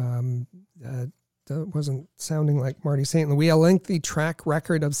coach. That wasn't sounding like Marty St. Louis. A lengthy track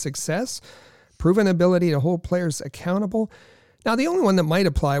record of success, proven ability to hold players accountable. Now, the only one that might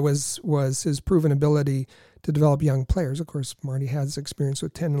apply was his proven ability to develop young players. Of course, Marty has experience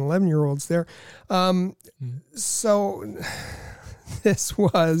with 10 and 11-year-olds there. So this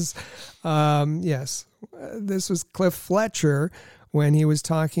was, this was Cliff Fletcher when he was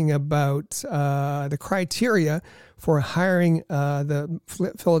talking about the criteria for hiring the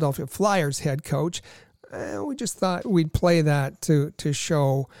Philadelphia Flyers head coach. We just thought we'd play that to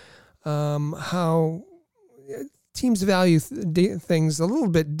show how teams value things a little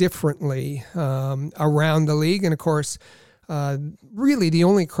bit differently around the league. And of course, really the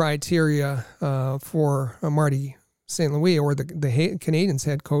only criteria for Marty St. Louis or the Canadiens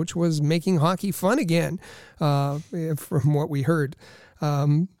head coach was making hockey fun again, from what we heard.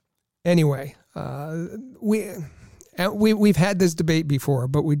 Anyway, we've had this debate before,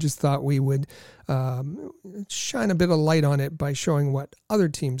 but we just thought we would shine a bit of light on it by showing what other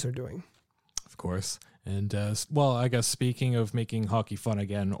teams are doing. Of course. And, I guess speaking of making hockey fun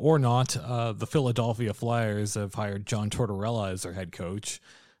again or not, the Philadelphia Flyers have hired John Tortorella as their head coach.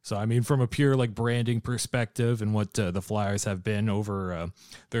 So, I mean, from a pure branding perspective and what the Flyers have been over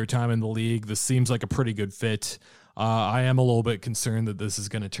their time in the league, this seems like a pretty good fit. I am a little bit concerned that this is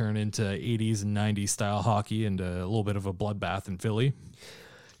going to turn into 80s and 90s style hockey and a little bit of a bloodbath in Philly.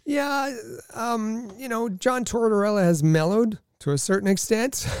 Yeah, John Tortorella has mellowed to a certain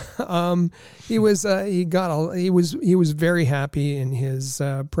extent. He was very happy in his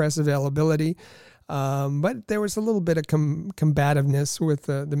press availability, but there was a little bit of combativeness with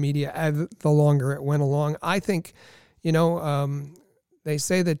the media the longer it went along. I think, they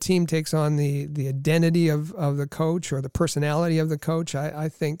say the team takes on the identity of the coach or the personality of the coach. I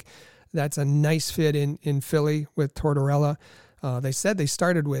think that's a nice fit in Philly with Tortorella. They said they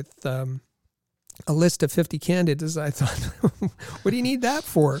started with a list of 50 candidates. I thought, what do you need that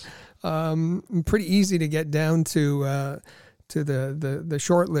for? Pretty easy to get down to the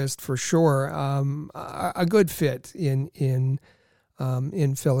short list for sure. A good fit in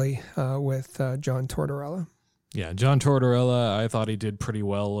Philly with John Tortorella. Yeah, John Tortorella, I thought he did pretty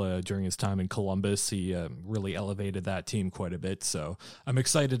well during his time in Columbus. He really elevated that team quite a bit. So I'm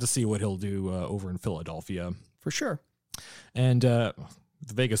excited to see what he'll do over in Philadelphia. For sure. And the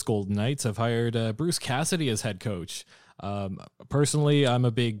Vegas Golden Knights have hired Bruce Cassidy as head coach. Personally, I'm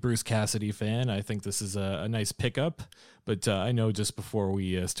a big Bruce Cassidy fan. I think this is a nice pickup. But I know just before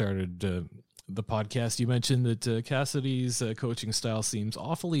we started the podcast, you mentioned that Cassidy's coaching style seems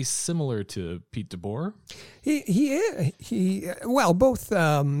awfully similar to Pete DeBoer. Both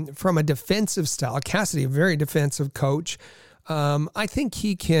from a defensive style. Cassidy, a very defensive coach. I think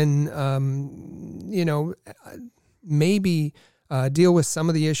he can, maybe deal with some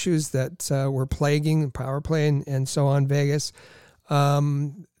of the issues that were plaguing power play and so on Vegas.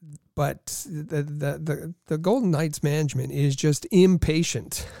 But the Golden Knights management is just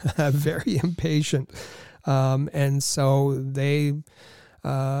impatient, very impatient. And so a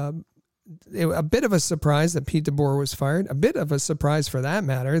bit of a surprise that Pete DeBoer was fired, a bit of a surprise for that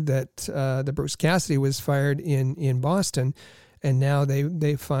matter that Bruce Cassidy was fired in Boston, and now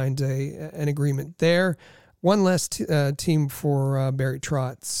they find an agreement there. One less team for Barry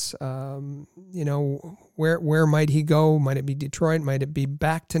Trotz. Where might he go? Might it be Detroit? Might it be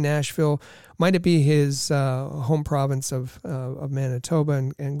back to Nashville? Might it be his home province of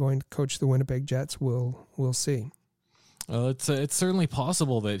Manitoba and going to coach the Winnipeg Jets? We'll see. Well, it's certainly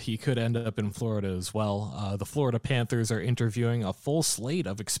possible that he could end up in Florida as well. The Florida Panthers are interviewing a full slate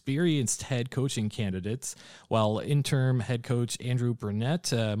of experienced head coaching candidates, while interim head coach Andrew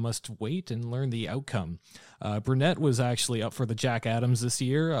Brunette must wait and learn the outcome. Brunette was actually up for the Jack Adams this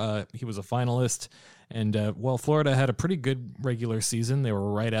year. He was a finalist, and Florida had a pretty good regular season. They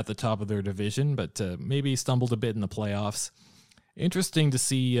were right at the top of their division, but maybe stumbled a bit in the playoffs. Interesting to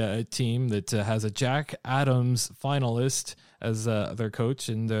see a team that has a Jack Adams finalist as their coach,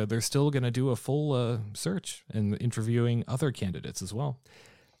 and they're still going to do a full search and interviewing other candidates as well.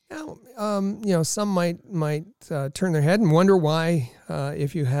 Now, some might turn their head and wonder why,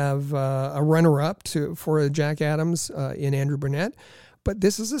 if you have a runner-up for Jack Adams in Andrew Brunette. But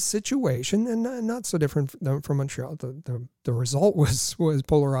this is a situation, and not so different from Montreal. The result was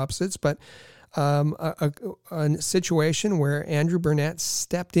polar opposites, but a situation where Andrew Brunette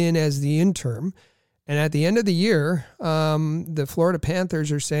stepped in as the interim, and at the end of the year, the Florida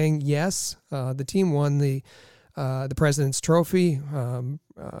Panthers are saying yes, the team won the President's Trophy.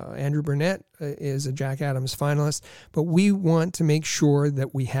 Andrew Brunette is a Jack Adams finalist, but we want to make sure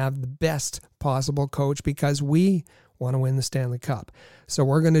that we have the best possible coach because we want to win the Stanley Cup. So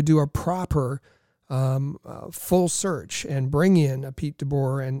we're going to do a proper full search and bring in a Pete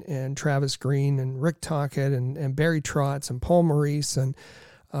DeBoer and Travis Green and Rick Tocchet and Barry Trotz and Paul Maurice and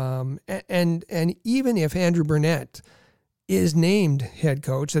even if Andrew Brunette is named head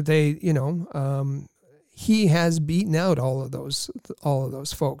coach, that they he has beaten out all of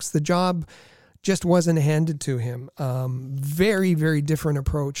those folks. The job just wasn't handed to him. Very, very different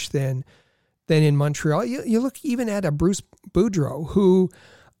approach than in Montreal. You look even at a Bruce Boudreau, who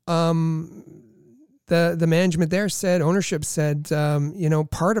the management there said, ownership said,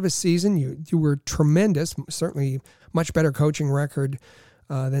 part of a season you were tremendous, certainly much better coaching record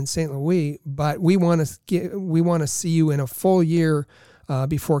than St. Louis, but we want to see you in a full year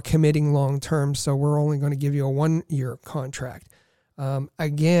before committing long term. So we're only going to give you a 1-year contract.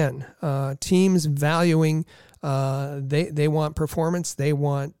 Again, teams valuing. They want performance. They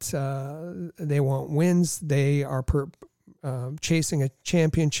want wins. They are chasing a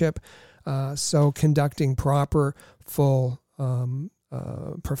championship. So conducting proper, full,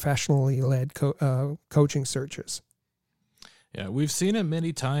 professionally led coaching searches. Yeah, we've seen it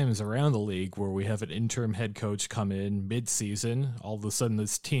many times around the league where we have an interim head coach come in mid-season. All of a sudden,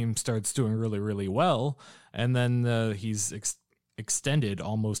 this team starts doing really, really well, and then he's extended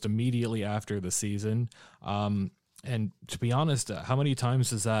almost immediately after the season. And to be honest, how many times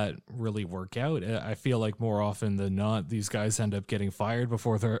does that really work out? I feel like more often than not, these guys end up getting fired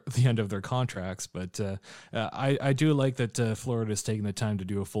before the end of their contracts. But I do like that Florida's taking the time to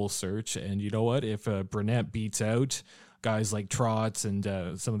do a full search. And you know what? If Brunette beats out guys like Trotz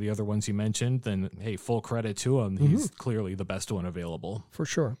and some of the other ones you mentioned, then, hey, full credit to him. Mm-hmm. He's clearly the best one available. For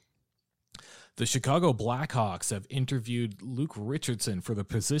sure. The Chicago Blackhawks have interviewed Luke Richardson for the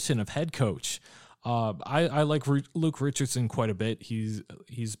position of head coach. I like Luke Richardson quite a bit. He's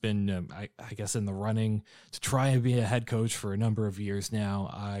been, I guess, in the running to try and be a head coach for a number of years now.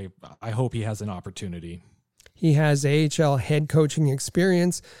 I hope he has an opportunity. He has AHL head coaching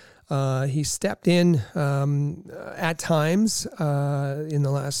experience. He stepped in at times in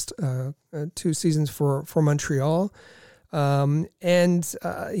the last 2 seasons for Montreal. And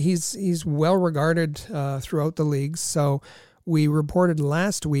he's well regarded throughout the league. So we reported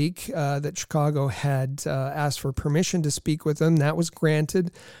last week that Chicago had asked for permission to speak with him. That was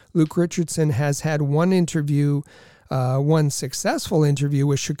granted. Luke Richardson has had one successful interview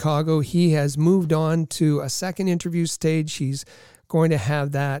with Chicago. He has moved on to a second interview stage. He's going to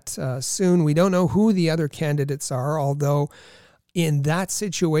have that soon. We don't know who the other candidates are, although in that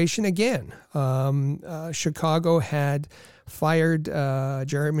situation, again, Chicago had fired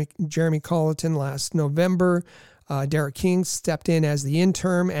Jeremy Colleton last November. Derek King stepped in as the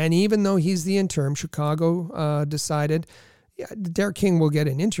interim, and even though he's the interim, Chicago decided, Derek King will get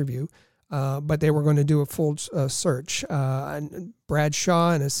an interview. but they were going to do a full search. And Brad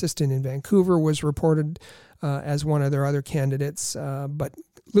Shaw, an assistant in Vancouver, was reported as one of their other candidates. But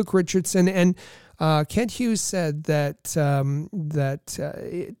Luke Richardson and Kent Hughes said that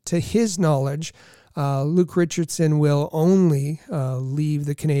to his knowledge, Luke Richardson will only leave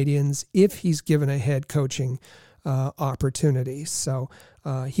the Canadiens if he's given a head coaching opportunity. So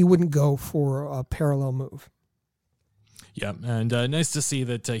he wouldn't go for a parallel move. Yeah, and nice to see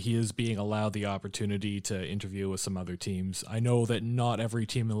that he is being allowed the opportunity to interview with some other teams. I know that not every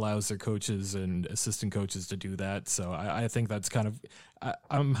team allows their coaches and assistant coaches to do that, so I think that's kind of...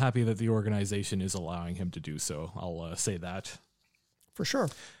 I'm happy that the organization is allowing him to do so. I'll say that. For sure.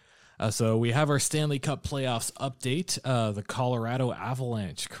 So we have our Stanley Cup playoffs update. The Colorado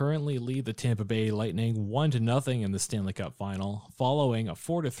Avalanche currently lead the Tampa Bay Lightning 1-0 in the Stanley Cup final, following a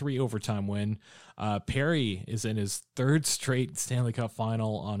 4-3 overtime win. Perry is in his third straight Stanley Cup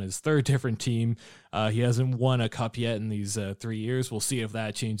final on his third different team. He hasn't won a cup yet in these 3 years. We'll see if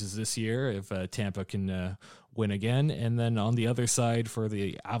that changes this year, if Tampa can win again. And then on the other side for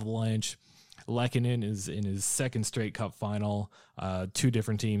the Avalanche, Lehkonen is in his second straight cup final, two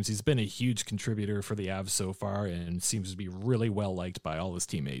different teams. He's been a huge contributor for the Avs so far and seems to be really well liked by all his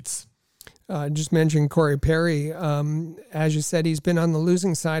teammates. Just mentioned Corey Perry. As you said, he's been on the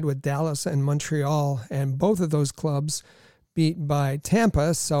losing side with Dallas and Montreal, and both of those clubs beat by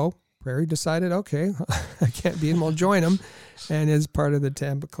Tampa. So Perry decided, okay, I can't beat him, I'll join him, and is part of the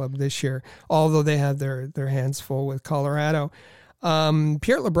Tampa club this year, although they have their hands full with Colorado.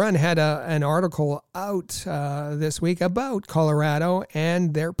 Pierre LeBrun had an article out this week about Colorado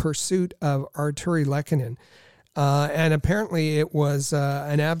and their pursuit of Artturi Lehkonen. And apparently it was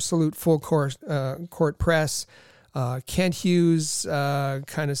an absolute full court press. Kent Hughes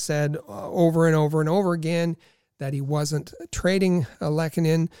kind of said over and over and over again that he wasn't trading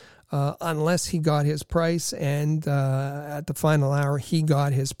Lehkonen unless he got his price, and at the final hour he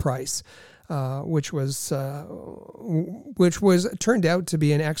got his price. Which was turned out to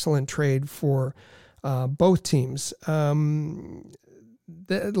be an excellent trade for both teams. Lehkonen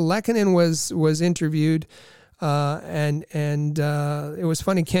was interviewed, and it was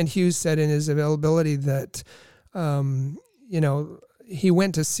funny. Kent Hughes said in his availability that he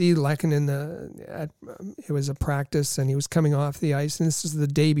went to see Lehkonen it was a practice, and he was coming off the ice, and this is the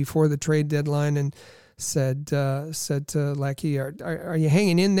day before the trade deadline, and said to Lecky, are you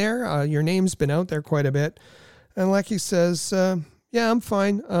hanging in there? Your name's been out there quite a bit. And Lecky says, yeah, I'm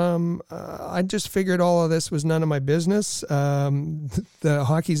fine. I just figured all of this was none of my business. The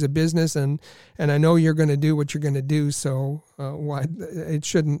hockey's a business, and I know you're going to do what you're going to do. So why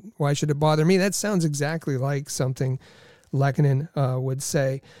should it bother me? That sounds exactly like something Lehkonen would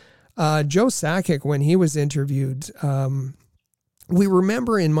say. Joe Sakic, when he was interviewed, we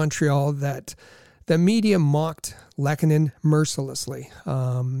remember in Montreal that the media mocked Lehkonen mercilessly,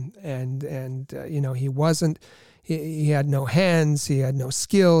 he had no hands, he had no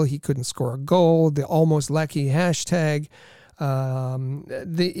skill, he couldn't score a goal. The almost Lecky hashtag,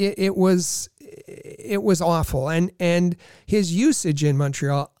 it was awful, and his usage in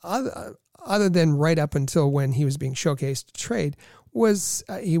Montreal, other than right up until when he was being showcased to trade, was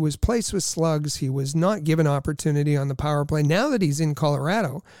he was placed with slugs. He was not given opportunity on the power play. Now that he's in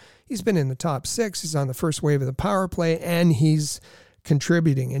Colorado, he's been in the top six. He's on the first wave of the power play, and he's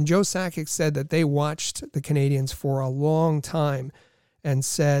contributing. And Joe Sakic said that they watched the Canadiens for a long time and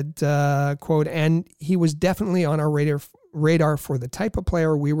said, quote, and he was definitely on our radar for the type of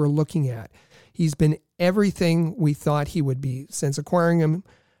player we were looking at. He's been everything we thought he would be since acquiring him.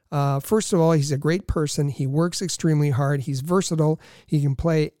 First of all, he's a great person. He works extremely hard. He's versatile. He can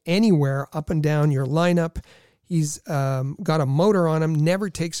play anywhere up and down your lineup. He's got a motor on him, never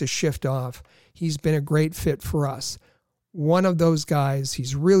takes a shift off. He's been a great fit for us. One of those guys.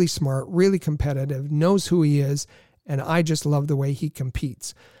 He's really smart, really competitive, knows who he is, and I just love the way he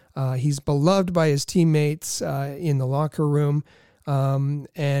competes. He's beloved by his teammates in the locker room.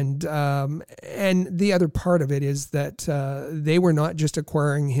 And the other part of it is that they were not just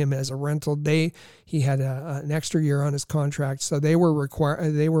acquiring him as a rental. He had an extra year on his contract, so they were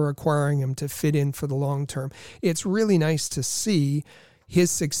acquiring him to fit in for the long term. It's really nice to see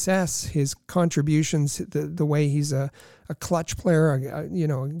his success, his contributions, the way he's a clutch player.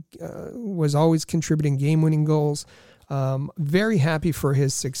 Was always contributing game-winning goals. Very happy for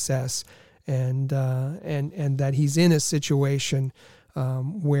his success. And that he's in a situation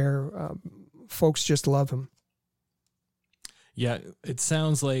where folks just love him. Yeah, it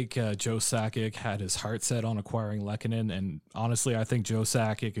sounds like Joe Sakic had his heart set on acquiring Lehkonen, and honestly, I think Joe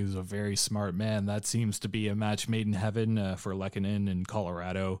Sakic is a very smart man. That seems to be a match made in heaven for Lehkonen in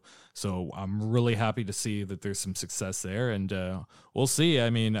Colorado, so I'm really happy to see that there's some success there, and we'll see. I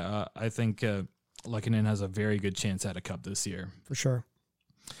mean, I think Lehkonen has a very good chance at a cup this year. For sure.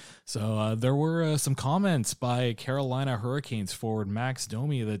 So there were some comments by Carolina Hurricanes forward Max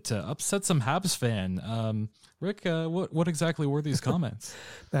Domi that upset some Habs fan. Rick, what exactly were these comments?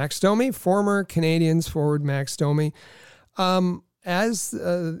 Max Domi, former Canadiens forward Max Domi. As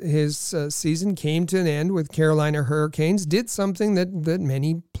his season came to an end with Carolina Hurricanes, did something that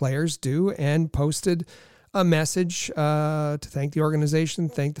many players do and posted a message to thank the organization,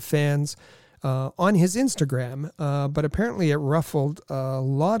 thank the fans, on his Instagram, but apparently it ruffled a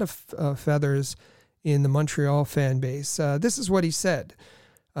lot of feathers in the Montreal fan base. This is what he said,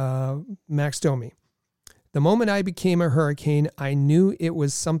 Max Domi. The moment I became a Hurricane, I knew it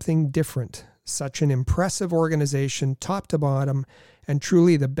was something different. Such an impressive organization, top to bottom, and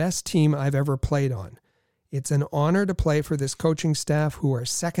truly the best team I've ever played on. It's an honor to play for this coaching staff who are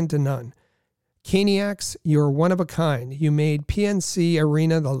second to none. Caniacs, you're one of a kind. You made PNC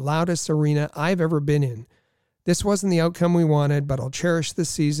Arena the loudest arena I've ever been in. This wasn't the outcome we wanted, but I'll cherish this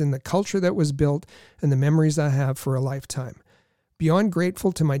season, the culture that was built, and the memories I have for a lifetime. Beyond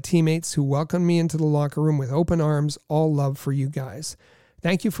grateful to my teammates who welcomed me into the locker room with open arms, all love for you guys.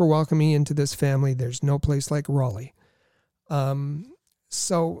 Thank you for welcoming me into this family. There's no place like Raleigh.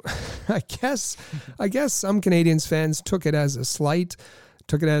 So I guess some Canadiens fans took it as a slight.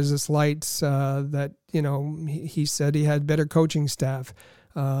 That, you know, he said he had better coaching staff.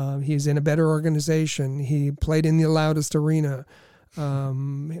 He's in a better organization. He played in the loudest arena.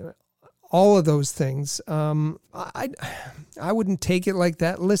 All of those things. I wouldn't take it like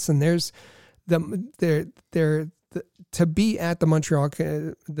that. Listen, there's to be at the Montreal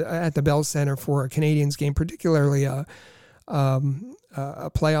at the Bell Center for a Canadiens game, particularly a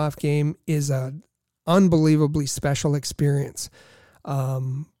playoff game, is an unbelievably special experience.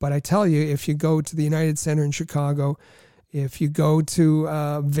 But I tell you, if you go to the United Center in Chicago, if you go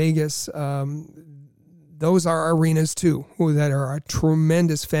to Vegas, those are arenas too, that are a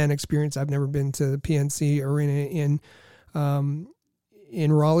tremendous fan experience. I've never been to the PNC Arena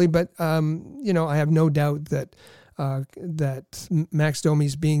in Raleigh, but you know, I have no doubt that Max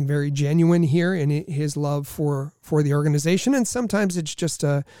Domi's being very genuine here in his love for the organization, and sometimes it's just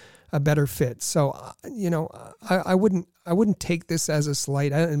a better fit. So you know, I wouldn't take this as a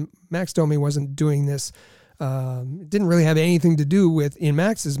slight. Max Domi wasn't doing this. It didn't really have anything to do with, in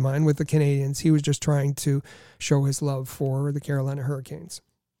Max's mind, with the Canadiens. He was just trying to show his love for the Carolina Hurricanes.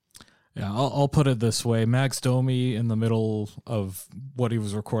 Yeah, I'll put it this way. Max Domi, in the middle of what he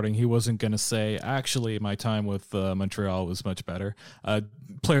was recording, he wasn't going to say, actually, my time with Montreal was much better.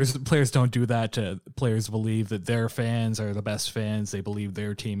 Players don't do that. Players believe that their fans are the best fans. They believe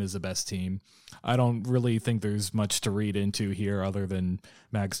their team is the best team. I don't really think there's much to read into here other than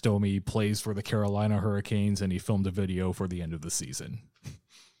Max Domi plays for the Carolina Hurricanes and he filmed a video for the end of the season.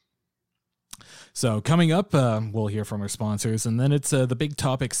 So coming up, we'll hear from our sponsors, and then it's the big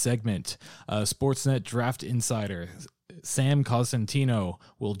topic segment. Sportsnet Draft Insider Sam Cosentino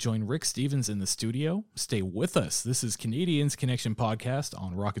will join Rick Stevens in the studio. Stay with us. This is Canadiens Connection Podcast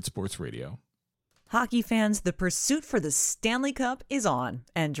on Rocket Sports Radio. Hockey fans, the pursuit for the Stanley Cup is on,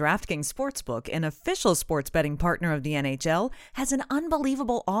 and DraftKings Sportsbook, an official sports betting partner of the NHL, has an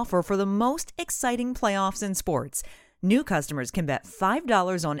unbelievable offer for the most exciting playoffs in sports. New customers can bet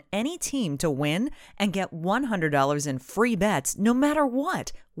 $5 on any team to win and get $100 in free bets no matter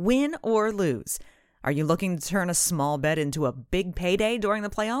what, win or lose. Are you looking to turn a small bet into a big payday during the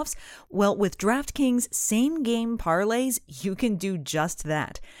playoffs? Well, with DraftKings same-game parlays, you can do just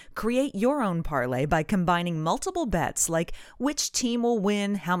that. Create your own parlay by combining multiple bets like which team will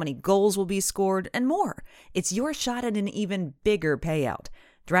win, how many goals will be scored, and more. It's your shot at an even bigger payout.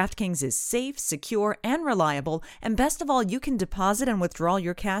 DraftKings is safe, secure, and reliable, and best of all, you can deposit and withdraw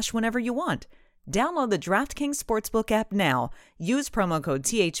your cash whenever you want. Download the DraftKings Sportsbook app now. Use promo code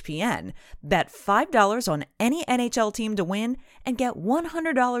THPN. Bet $5 on any NHL team to win and get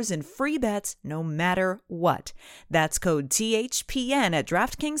 $100 in free bets no matter what. That's code THPN at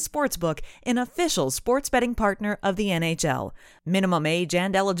DraftKings Sportsbook, an official sports betting partner of the NHL. Minimum age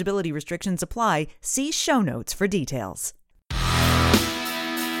and eligibility restrictions apply. See show notes for details.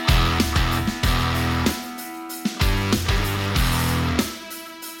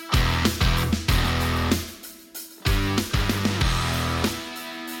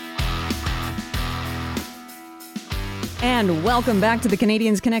 And And welcome back to the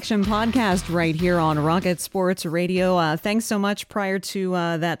Canadians Connection podcast right here on Rocket Sports Radio. Thanks so much prior to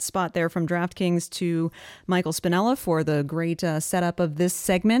that spot there from DraftKings to Michael Spinella for the great setup of this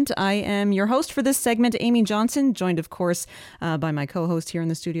segment. I am your host for this segment, Amy Johnson, joined, of course, by my co-host here in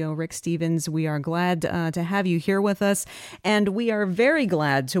the studio, Rick Stevens. We are glad to have you here with us, and we are very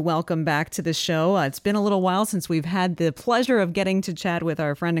glad to welcome back to the show. It's been a little while since we've had the pleasure of getting to chat with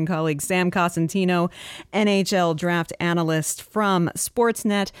our friend and colleague, Sam Cosentino, NHL draft analyst from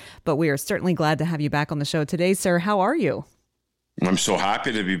Sportsnet, but we are certainly glad to have you back on the show today, sir. How are you? I'm so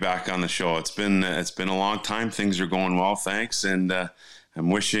happy to be back on the show. It's been a long time. Things are going well, thanks, and I'm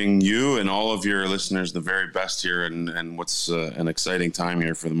wishing you and all of your listeners the very best here, and what's an exciting time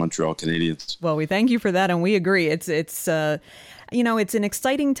here for the Montreal Canadiens. Well, we thank you for that, and we agree. It's it's an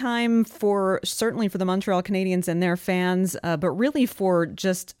exciting time certainly for the Montreal Canadiens and their fans, but really for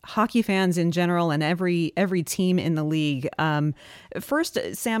just hockey fans in general and every team in the league. First,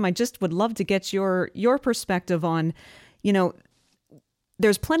 Sam, I just would love to get your perspective on,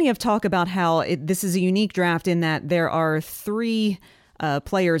 there's plenty of talk about how this is a unique draft in that there are three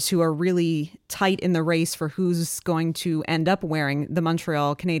players who are really tight in the race for who's going to end up wearing the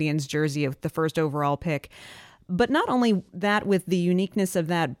Montreal Canadiens jersey of the first overall pick. But not only that, with the uniqueness of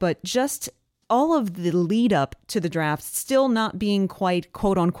that, but just all of the lead up to the draft still not being quite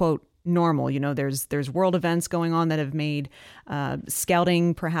quote unquote normal. There's world events going on that have made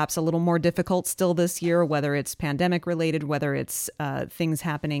scouting perhaps a little more difficult still this year, whether it's pandemic related, whether it's things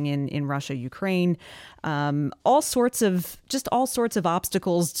happening in Russia, Ukraine, all sorts of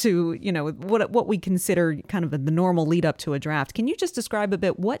obstacles to, what we consider kind of the normal lead up to a draft. Can you just describe a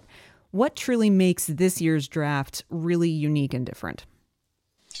bit what truly makes this year's draft really unique and different?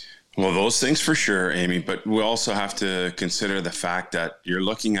 Well, those things for sure, Amy, but we also have to consider the fact that you're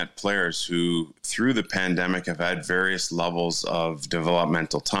looking at players who, through the pandemic, have had various levels of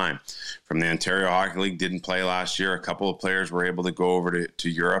developmental time. From the Ontario Hockey League, didn't play last year. A couple of players were able to go over to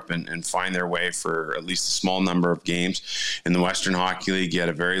Europe and find their way for at least a small number of games. In the Western Hockey League, you had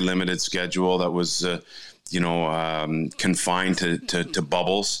a very limited schedule that was confined to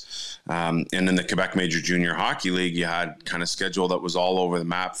bubbles. And in the Quebec Major Junior Hockey League, you had kind of schedule that was all over the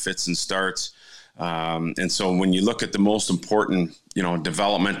map, fits and starts. And so when you look at the most important,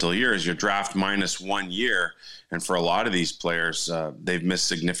 developmental years, your draft minus 1 year. And for a lot of these players, they've missed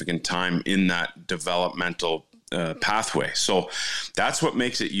significant time in that developmental pathway. So that's what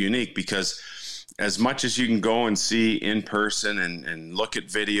makes it unique, because as much as you can go and see in person and look at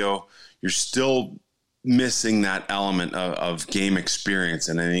video, you're still missing that element of game experience.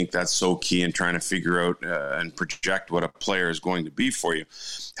 And I think that's so key in trying to figure out and project what a player is going to be for you.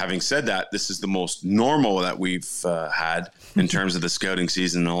 Having said that, this is the most normal that we've had in terms of the scouting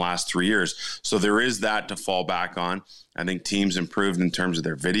season in the last 3 years. So there is that to fall back on. I think teams improved in terms of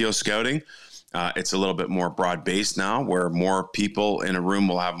their video scouting. It's a little bit more broad-based now, where more people in a room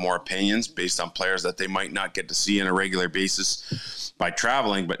will have more opinions based on players that they might not get to see on a regular basis by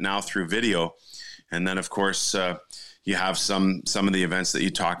traveling, but now through video. And then, of course, you have some of the events that you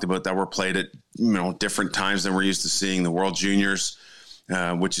talked about that were played at different times than we're used to seeing. The World Juniors,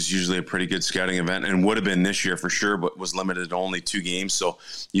 which is usually a pretty good scouting event, and would have been this year for sure, but was limited to only 2 games. So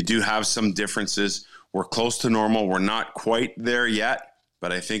you do have some differences. We're close to normal. We're not quite there yet,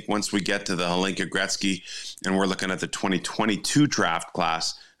 but I think once we get to the Hlinka Gretzky and we're looking at the 2022 draft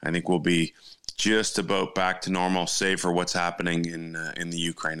class, I think we'll be just about back to normal, save for what's happening in the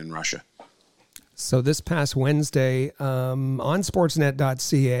Ukraine and Russia. So this past Wednesday on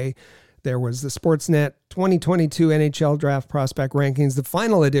Sportsnet.ca, there was the Sportsnet 2022 NHL Draft Prospect Rankings, the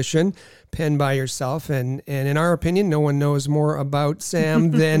final edition, penned by yourself. And in our opinion, no one knows more about Sam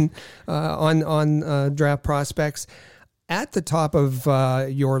than on draft prospects. At the top of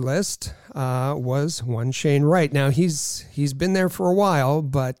your list was one Shane Wright. Now, he's been there for a while,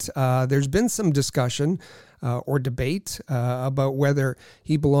 but there's been some discussion or debate about whether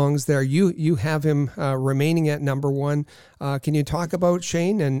he belongs there. You have him remaining at number 1. Can you talk about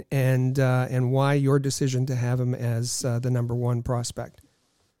Shane and why your decision to have him as the number 1 prospect?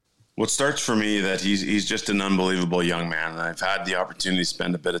 Well, it starts for me that he's just an unbelievable young man. And I've had the opportunity to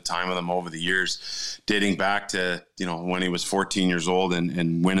spend a bit of time with him over the years, dating back to when he was 14 years old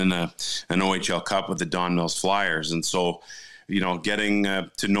and winning an OHL Cup with the Don Mills Flyers. And so getting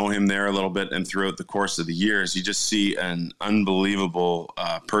to know him there a little bit and throughout the course of the years, you just see an unbelievable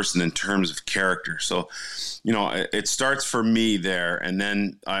person in terms of character. So, it starts for me there. And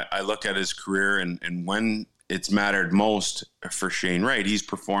then I look at his career and when it's mattered most for Shane Wright, he's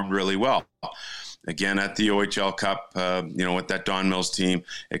performed really well. again at the OHL Cup, with that Don Mills team,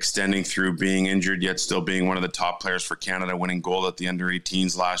 extending through being injured, yet still being one of the top players for Canada, winning gold at the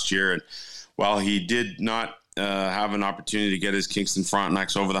under-18s last year. And while he did not have an opportunity to get his Kingston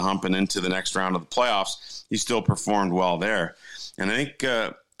Frontenacs over the hump and into the next round of the playoffs, he still performed well there. And I think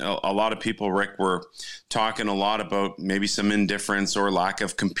a lot of people, Rick, were talking a lot about maybe some indifference or lack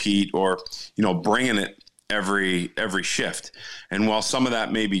of compete or, bringing it every shift. And while some of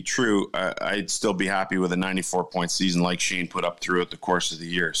that may be true, I'd still be happy with a 94-point season like Shane put up throughout the course of the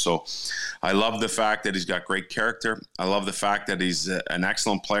year. So I love the fact that he's got great character. I love the fact that he's an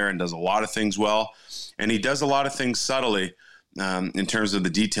excellent player and does a lot of things well. And he does a lot of things subtly in terms of the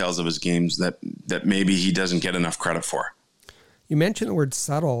details of his games that maybe he doesn't get enough credit for. You mentioned the word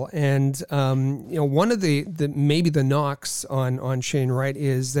subtle, and one of the maybe the knocks on Shane Wright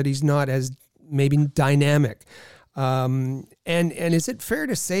is that he's not as maybe dynamic. And is it fair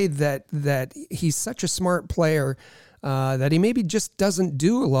to say that he's such a smart player that he maybe just doesn't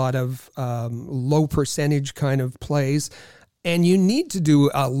do a lot of low percentage kind of plays, and you need to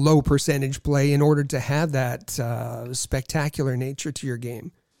do a low percentage play in order to have that spectacular nature to your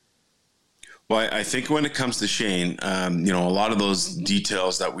game? Well, I think when it comes to Shane, a lot of those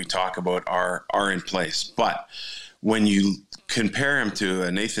details that we talk about are in place. But when you compare him to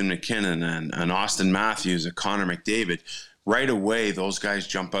a Nathan MacKinnon and an Austin Matthews, a Connor McDavid, right away those guys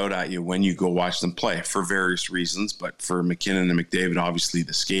jump out at you when you go watch them play for various reasons. But for MacKinnon and McDavid, obviously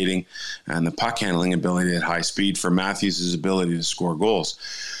the skating and the puck handling ability at high speed. For Matthews, his ability to score goals.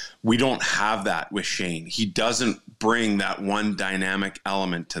 We don't have that with Shane. He doesn't bring that one dynamic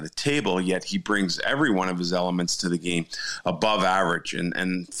element to the table, yet he brings every one of his elements to the game above average.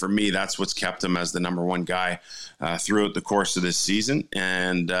 And for me, that's what's kept him as the number one guy throughout the course of this season.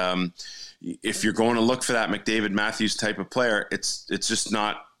 And if you're going to look for that McDavid Matthews type of player, it's just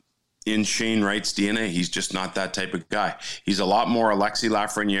not in Shane Wright's DNA. He's just not that type of guy. He's a lot more Alexis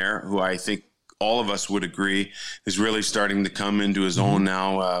Lafreniere, who I think all of us would agree is really starting to come into his own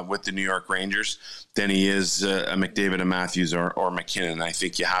now with the New York Rangers than he is a McDavid, a Matthews, or McKinnon. I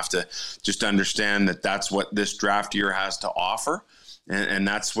think you have to just understand that that's what this draft year has to offer, and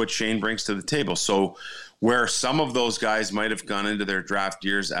that's what Shane brings to the table. So where some of those guys might have gone into their draft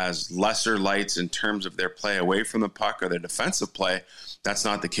years as lesser lights in terms of their play away from the puck or their defensive play, that's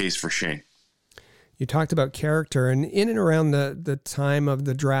not the case for Shane. You talked about character, and in and around the time of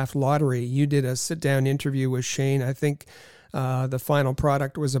the draft lottery, you did a sit-down interview with Shane. I think the final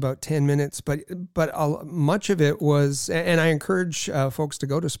product was about 10 minutes, but much of it was, and I encourage folks to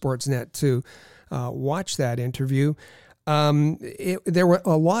go to Sportsnet to watch that interview. There were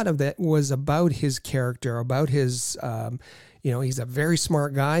a lot of that was about his character, about his, he's a very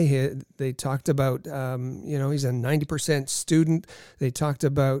smart guy. They talked about, he's a 90% student. They talked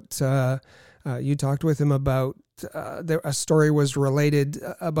about, you talked with him about a story was related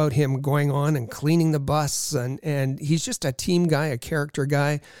about him going on and cleaning the bus, and he's just a team guy, a character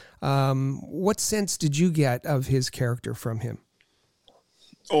guy. What sense did you get of his character from him?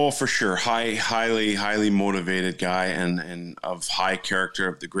 Oh, for sure. Highly motivated guy and of high character,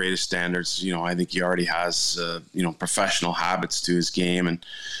 of the greatest standards. I think he already has, professional habits to his game. And,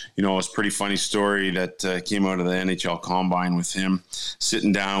 it's a pretty funny story that came out of the NHL Combine with him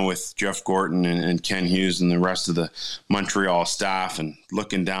sitting down with Jeff Gorton and Ken Hughes and the rest of the Montreal staff and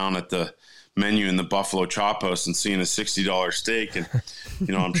looking down at the menu in the Buffalo Chop House and seeing a $60 steak. And,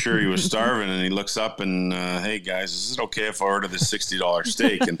 I'm sure he was starving, and he looks up and, hey guys, is it okay if I order this $60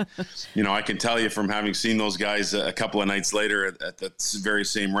 steak? And, I can tell you from having seen those guys a couple of nights later at that very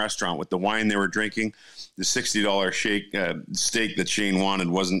same restaurant with the wine they were drinking, the $60 steak that Shane wanted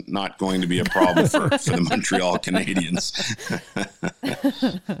not going to be a problem for the Montreal Canadiens.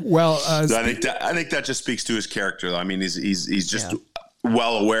 Well, so I think that just speaks to his character. I mean, he's just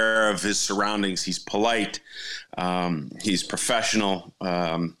well aware of his surroundings. He's polite. He's professional.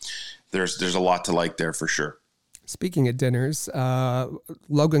 There's a lot to like there for sure. Speaking of dinners,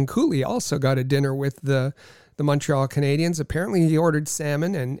 Logan Cooley also got a dinner with the Montreal Canadiens. Apparently he ordered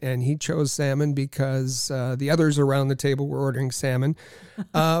salmon, and he chose salmon because the others around the table were ordering salmon.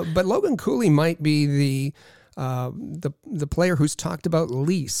 But Logan Cooley might be the player who's talked about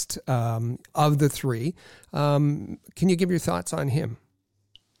least of the three. Can you give your thoughts on him?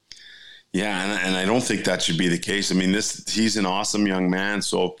 Yeah, and I don't think that should be the case. I mean, he's an awesome young man.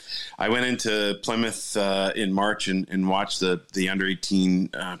 So I went into Plymouth in March and watched the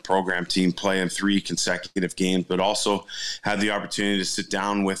under-18 program team play in 3 consecutive games, but also had the opportunity to sit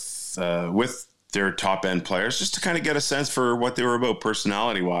down with their top-end players just to kind of get a sense for what they were about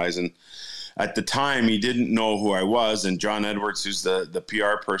personality-wise. And at the time, he didn't know who I was. And John Edwards, who's the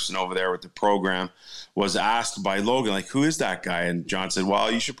PR person over there with the program, was asked by Logan, like, who is that guy? And John said, well,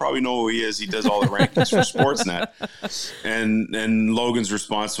 you should probably know who he is. He does all the rankings for Sportsnet. And Logan's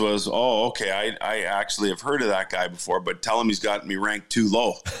response was, oh, okay, I actually have heard of that guy before, but tell him he's got me ranked too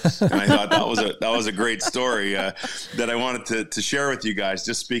low. And I thought that was a great story that I wanted to share with you guys,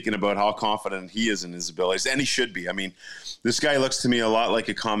 just speaking about how confident he is in his abilities. And he should be. I mean, this guy looks to me a lot like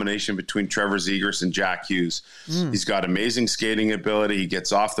a combination between Trevor Zegras and Jack Hughes. He's got amazing skating ability. He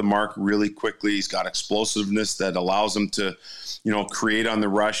gets off the mark really quickly. He's got explosiveness that allows him to, create on the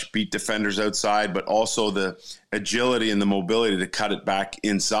rush, beat defenders outside, but also the agility and the mobility to cut it back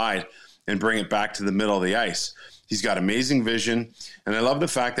inside and bring it back to the middle of the ice. He's got amazing vision, and I love the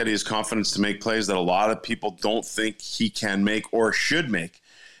fact that he has confidence to make plays that a lot of people don't think he can make or should make.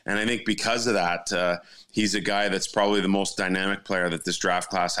 And I think because of that, he's a guy that's probably the most dynamic player that this draft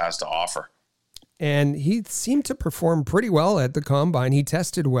class has to offer. And he seemed to perform pretty well at the Combine. He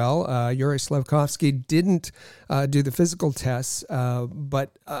tested well. Yuri Slafkovsky didn't do the physical tests,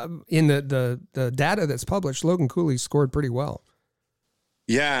 but in the data that's published, Logan Cooley scored pretty well.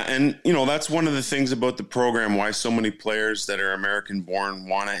 Yeah, and that's one of the things about the program, why so many players that are American-born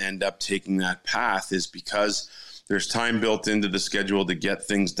want to end up taking that path, is because there's time built into the schedule to get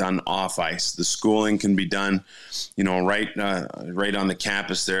things done off ice. The schooling can be done, right on the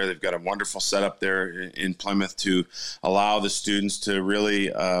campus there. They've got a wonderful setup there in Plymouth to allow the students to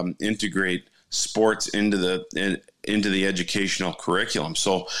really integrate sports into the educational curriculum.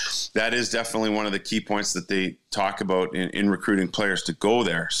 So that is definitely one of the key points that they talk about in recruiting players to go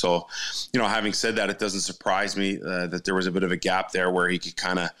there. So, having said that, it doesn't surprise me that there was a bit of a gap there where he could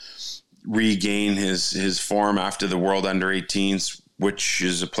kind of regain his form after the World Under-18s, which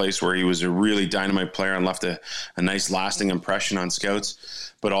is a place where he was a really dynamite player and left a nice lasting impression on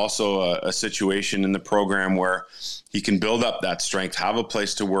scouts, but also a situation in the program where he can build up that strength, have a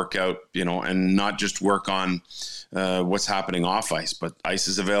place to work out, and not just work on what's happening off ice, but ice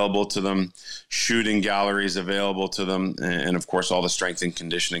is available to them, shooting galleries available to them, and of course all the strength and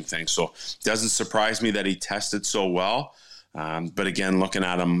conditioning things. So it doesn't surprise me that he tested so well. But again, looking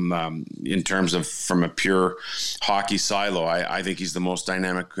at him in terms of from a pure hockey silo, I think he's the most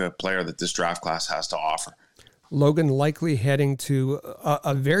dynamic player that this draft class has to offer. Logan likely heading to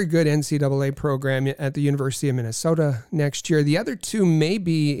a very good NCAA program at the University of Minnesota next year. The other two may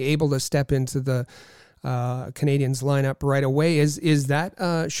be able to step into the Canadiens lineup right away. Is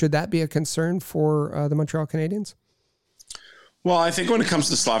that should that be a concern for the Montreal Canadiens? Well, I think when it comes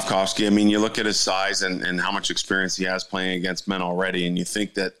to Slafkovsky, I mean, you look at his size and how much experience he has playing against men already, and you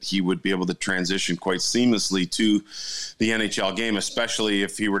think that he would be able to transition quite seamlessly to the NHL game, especially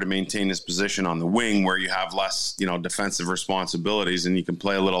if he were to maintain his position on the wing where you have less, defensive responsibilities and you can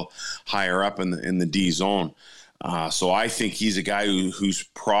play a little higher up in the D zone. So I think he's a guy who's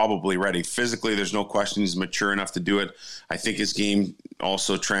probably ready. Physically, there's no question he's mature enough to do it. I think his game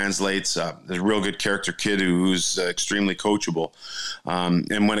also translates. There's a real good character kid who's extremely coachable.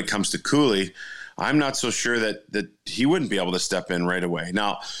 And when it comes to Cooley, I'm not so sure that he wouldn't be able to step in right away.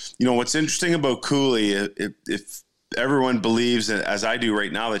 Now, what's interesting about Cooley, if everyone believes, as I do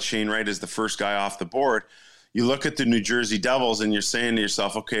right now, that Shane Wright is the first guy off the board, you look at the New Jersey Devils and you're saying to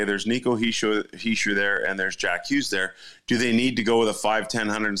yourself, okay, there's Nico Hischier there and there's Jack Hughes there. Do they need to go with a 5'10",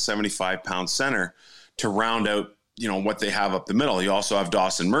 175-pound center to round out, what they have up the middle? You also have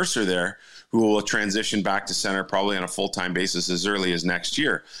Dawson Mercer there, who will transition back to center probably on a full-time basis as early as next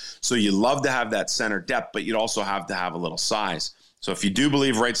year. So you love to have that center depth, but you'd also have to have a little size. So if you do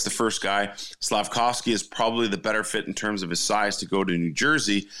believe Wright's the first guy, Slafkovsky is probably the better fit in terms of his size to go to New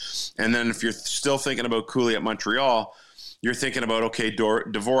Jersey. And then if you're still thinking about Cooley at Montreal, you're thinking about, okay,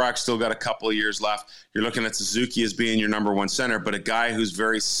 Dvorak's still got a couple of years left. You're looking at Suzuki as being your number one center, but a guy who's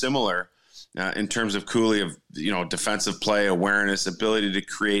very similar in terms of Cooley of, defensive play, awareness, ability to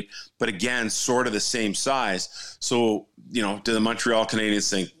create, but again, sort of the same size. So, do the Montreal Canadiens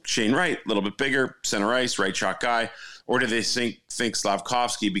think Shane Wright, a little bit bigger, center ice, right shot guy? Or do they think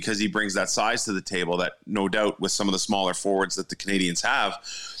Slafkovsky because he brings that size to the table that no doubt with some of the smaller forwards that the Canadiens have,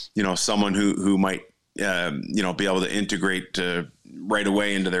 someone who might, be able to integrate right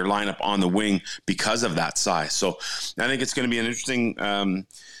away into their lineup on the wing because of that size. So I think it's going to be an interesting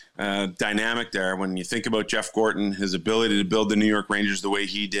dynamic there when you think about Jeff Gorton, his ability to build the New York Rangers the way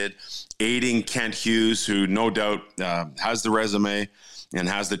he did, aiding Kent Hughes, who no doubt has the resume and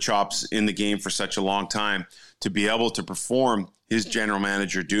has the chops in the game for such a long time to be able to perform his general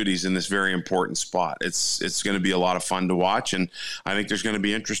manager duties in this very important spot. It's going to be a lot of fun to watch, and I think there's going to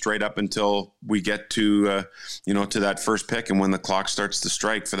be interest right up until we get to to that first pick and when the clock starts to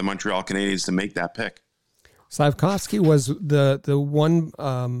strike for the Montreal Canadiens to make that pick. Slafkovsky was the one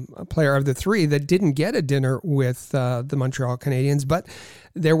player of the three that didn't get a dinner with the Montreal Canadiens, but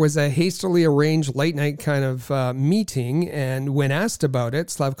there was a hastily arranged late night kind of meeting, and when asked about it,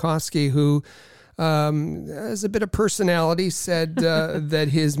 Slafkovsky, who has a bit of personality, said that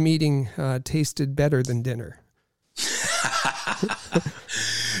his meeting tasted better than dinner.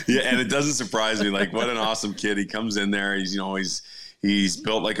 Yeah, and it doesn't surprise me. Like, what an awesome kid. He comes in there. He's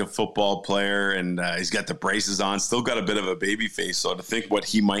built like a football player, and he's got the braces on, still got a bit of a baby face. So to think what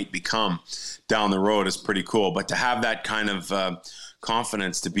he might become down the road is pretty cool. But to have that kind of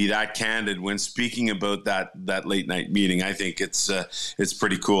confidence, to be that candid when speaking about that late night meeting, I think it's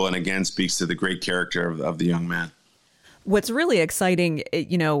pretty cool. And again, speaks to the great character of the young man. What's really exciting,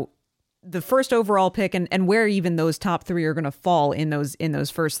 the first overall pick and where even those top three are going to fall in those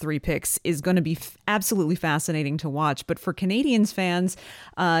first three picks is going to be absolutely fascinating to watch. But for Canadiens fans,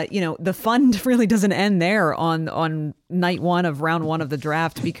 the fun really doesn't end there on night one of round one of the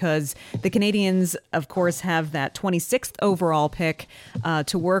draft, because the Canadiens, of course, have that 26th overall pick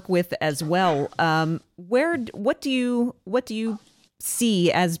to work with as well. What do you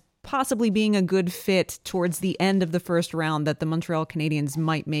see as possibly being a good fit towards the end of the first round that the Montreal Canadiens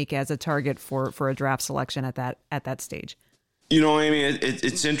might make as a target for a draft selection at that stage? Amy,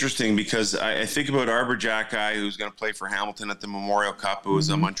 it's interesting because I think about Arbor Jackeye, who's going to play for Hamilton at the Memorial Cup, who was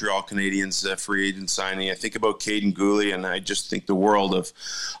a Montreal Canadiens free agent signing. I think about Caden Gooley, and I just think the world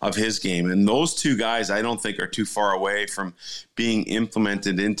of his game. And those two guys, I don't think, are too far away from being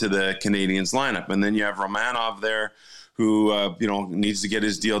implemented into the Canadiens lineup. And then you have Romanov there, who needs to get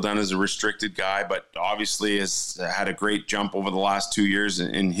his deal done as a restricted guy, but obviously has had a great jump over the last 2 years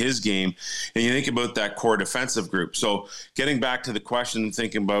in his game. And you think about that core defensive group. So getting back to the question and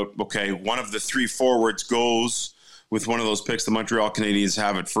thinking about, okay, one of the three forwards goes with one of those picks the Montreal Canadiens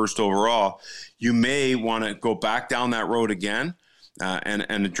have at first overall, you may want to go back down that road again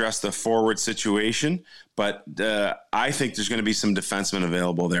and address the forward situation. But I think there's going to be some defensemen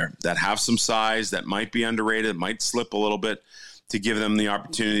available there that have some size, that might be underrated, might slip a little bit, to give them the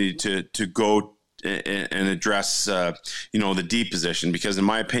opportunity to go and address the deep position. Because in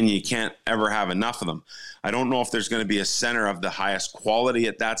my opinion, you can't ever have enough of them. I don't know if there's going to be a center of the highest quality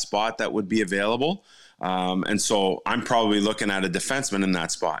at that spot that would be available. And so I'm probably looking at a defenseman in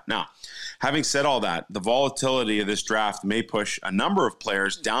that spot. Now, having said all that, the volatility of this draft may push a number of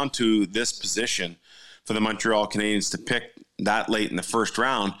players down to this position for the Montreal Canadiens to pick that late in the first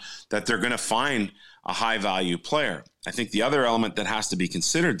round, that they're going to find a high-value player. I think the other element that has to be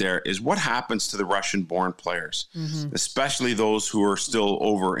considered there is what happens to the Russian-born players, especially those who are still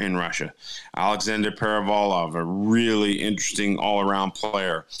over in Russia. Alexander Perevalov, a really interesting all-around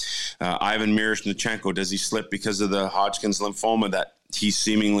player. Ivan Miroshnichenko, does he slip because of the Hodgkin's lymphoma that he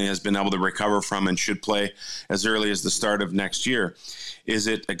seemingly has been able to recover from and should play as early as the start of next year? Is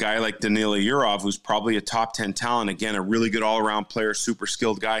it a guy like Danila Yurov, who's probably a top 10 talent, again, a really good all-around player, super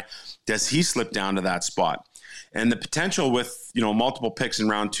skilled guy? Does he slip down to that spot? And the potential with, multiple picks in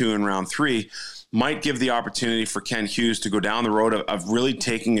round 2 and round 3 might give the opportunity for Ken Hughes to go down the road of really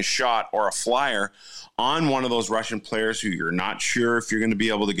taking a shot or a flyer on one of those Russian players who you're not sure if you're going to be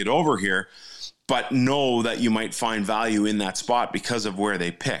able to get over here, but know that you might find value in that spot because of where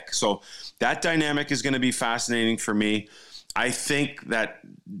they pick. So that dynamic is going to be fascinating for me. I think that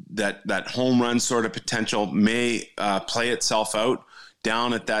home run sort of potential may play itself out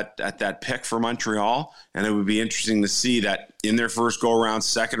down at that pick for Montreal, and it would be interesting to see that in their first go around,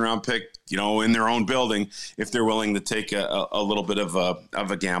 second round pick, in their own building, if they're willing to take a little bit of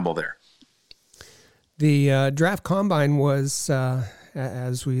a gamble there. The draft combine was,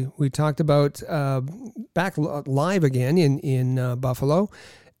 as we talked about, back live again in Buffalo.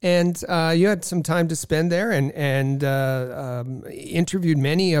 And you had some time to spend there and interviewed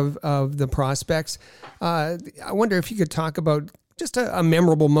many of the prospects. I wonder if you could talk about just a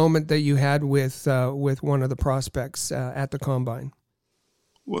memorable moment that you had with one of the prospects at the Combine.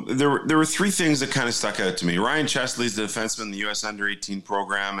 Well, there were three things that kind of stuck out to me. Ryan Chesley's the defenseman in the U.S. Under-18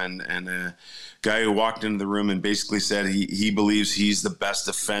 program, and a guy who walked into the room and basically said he believes he's the best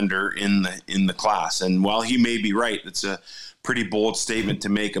defender in the class. And while he may be right, it's a pretty bold statement to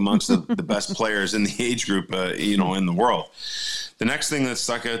make amongst the best players in the age group, in the world. The next thing that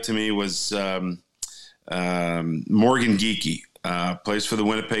stuck out to me was Morgan Geekie. Plays for the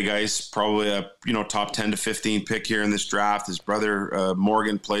Winnipeg Ice, probably a top 10 to 15 pick here in this draft. His brother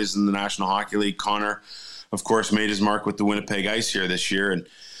Morgan plays in the National Hockey League. Connor of course, made his mark with the Winnipeg Ice here this year. And,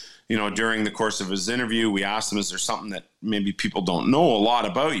 you know, during the course of his interview, we asked him, is there something that maybe people don't know a lot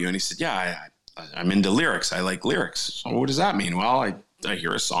about you? And he said, yeah, I'm into lyrics. I like lyrics. So what does that mean? Well, I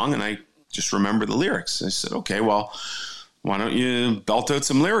hear a song and I just remember the lyrics. I said, okay, well, why don't you belt out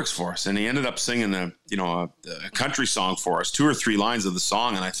some lyrics for us? And he ended up singing a country song for us, 2 or 3 lines of the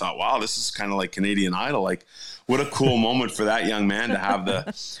song. And I thought, wow, this is kind of like Canadian Idol. Like, what a cool moment for that young man to have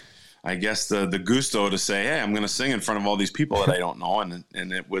the gusto to say, hey, I'm going to sing in front of all these people that I don't know.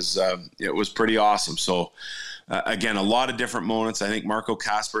 And it was pretty awesome. So again, a lot of different moments. I think Marco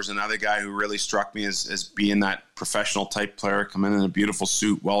Kasper is another guy who really struck me as being that professional type player, coming in a beautiful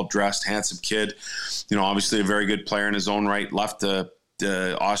suit, well-dressed, handsome kid, you know, obviously a very good player in his own right, left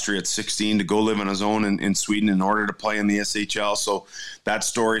Austria at 16 to go live on his own in Sweden in order to play in the SHL. So that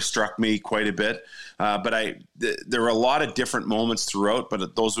story struck me quite a bit. But there were a lot of different moments throughout,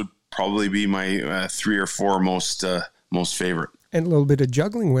 but those would probably be my 3 or 4 most favorite. And a little bit of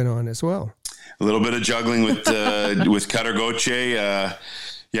juggling went on as well. A little bit of juggling with Cutter Gauthier.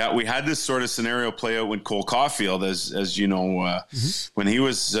 Yeah, we had this sort of scenario play out with Cole Caulfield, as you know, when he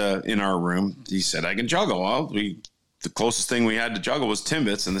was in our room. He said, I can juggle. Well, the closest thing we had to juggle was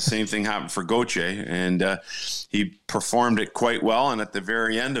Timbits, and the same thing happened for Gauthier. And he performed it quite well, and at the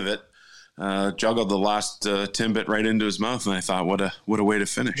very end of it, juggled the last Timbit right into his mouth, and I thought, what a way to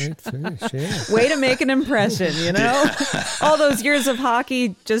finish. Way to make an impression, you know? Yeah. All those years of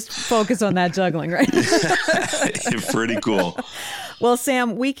hockey, just focus on that juggling, right? Pretty cool. Well,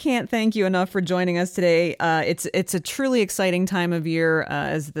 Sam, we can't thank you enough for joining us today. It's a truly exciting time of year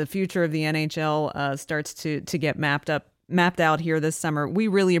as the future of the NHL starts to get mapped out here this summer. We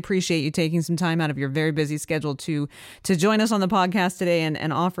really appreciate you taking some time out of your very busy schedule to join us on the podcast today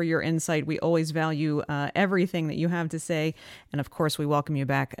and offer your insight. We always value everything that you have to say. And of course, we welcome you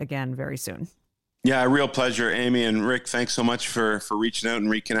back again very soon. Yeah, a real pleasure, Amy and Rick. Thanks so much for reaching out and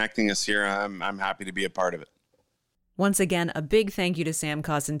reconnecting us here. I'm happy to be a part of it. Once again, a big thank you to Sam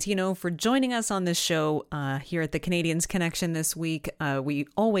Cosentino for joining us on this show here at the Canadiens Connection this week. We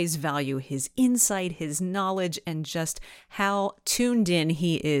always value his insight, his knowledge, and just how tuned in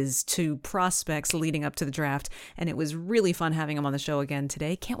he is to prospects leading up to the draft. And it was really fun having him on the show again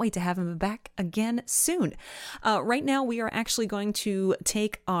today. Can't wait to have him back again soon. Right now, we are actually going to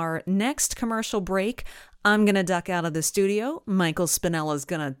take our next commercial break. I'm going to duck out of the studio. Michael Spinella is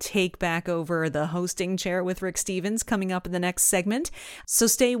going to take back over the hosting chair with Rick Stevens coming up in the next segment. So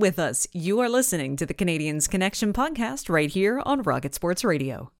stay with us. You are listening to the Canadiens Connection podcast right here on Rocket Sports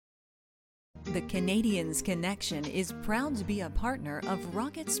Radio. The Canadiens Connection is proud to be a partner of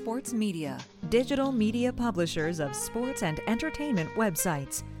Rocket Sports Media, digital media publishers of sports and entertainment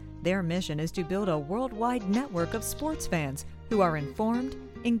websites. Their mission is to build a worldwide network of sports fans who are informed,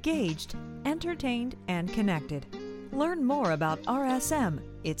 engaged, entertained, and connected. Learn more about RSM,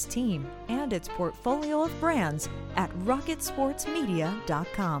 its team, and its portfolio of brands at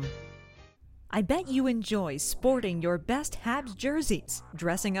rocketsportsmedia.com. I bet you enjoy sporting your best Habs jerseys,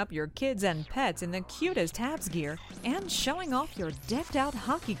 dressing up your kids and pets in the cutest Habs gear, and showing off your decked-out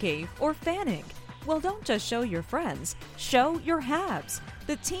hockey cave or fanning. Well, don't just show your friends, show your Habs.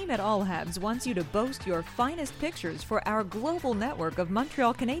 The team at All Habs wants you to boast your finest pictures for our global network of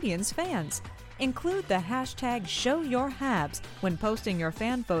Montreal Canadiens fans. Include the hashtag #ShowYourHabs when posting your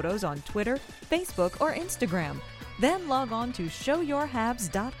fan photos on Twitter, Facebook, or Instagram. Then log on to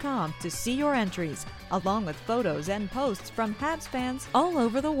showyourhabs.com to see your entries, along with photos and posts from Habs fans all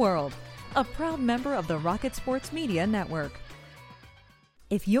over the world. A proud member of the Rocket Sports Media Network.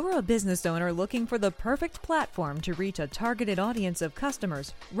 If you're a business owner looking for the perfect platform to reach a targeted audience of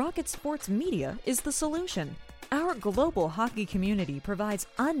customers, Rocket Sports Media is the solution. Our global hockey community provides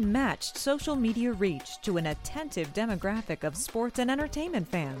unmatched social media reach to an attentive demographic of sports and entertainment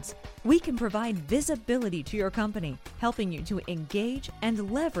fans. We can provide visibility to your company, helping you to engage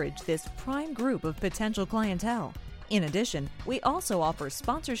and leverage this prime group of potential clientele. In addition, we also offer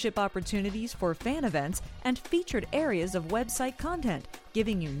sponsorship opportunities for fan events and featured areas of website content,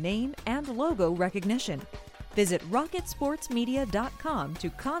 giving you name and logo recognition. Visit rocketsportsmedia.com to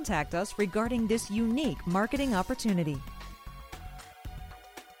contact us regarding this unique marketing opportunity.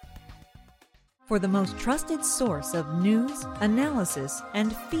 For the most trusted source of news, analysis,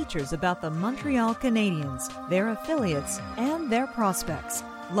 and features about the Montreal Canadiens, their affiliates, and their prospects,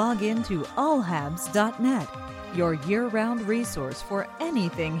 log in to allhabs.net. Your year-round resource for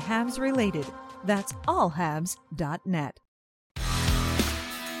anything Habs related. That's allhabs.net.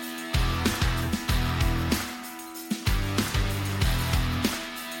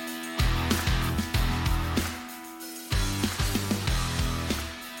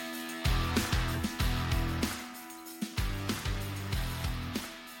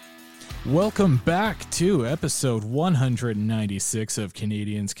 Welcome back to episode 196 of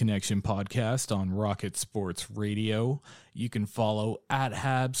Canadians Connection podcast on Rocket Sports Radio. You can follow at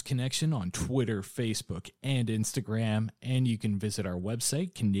Habs Connection on Twitter, Facebook, and Instagram, and you can visit our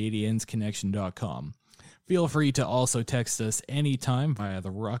website, canadiansconnection.com. Feel free to also text us anytime via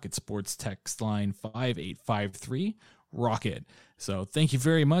the Rocket Sports text line 5853 Rocket. So thank you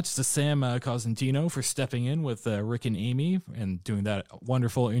very much to Sam Cosentino for stepping in with Rick and Amy and doing that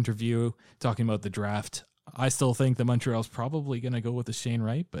wonderful interview talking about the draft. I still think that Montreal's probably going to go with the Shane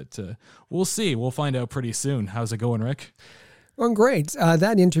Wright, but we'll see. We'll find out pretty soon. How's it going, Rick? Well, great.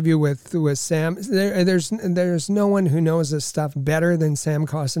 That interview with Sam, there's no one who knows this stuff better than Sam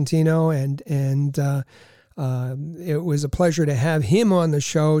Cosentino, and it was a pleasure to have him on the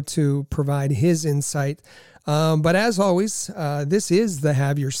show to provide his insight. But as always, this is the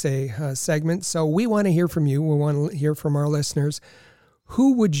Have Your Say segment. So we want to hear from you. We want to hear from our listeners.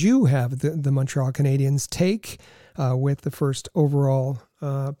 Who would you have the Montreal Canadiens take with the first overall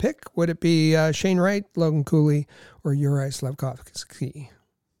pick? Would it be Shane Wright, Logan Cooley, or Juraj Slafkovsky?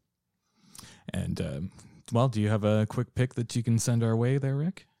 And, well, do you have a quick pick that you can send our way there,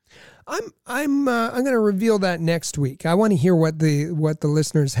 Rick? I'm going to reveal that next week. I want to hear what the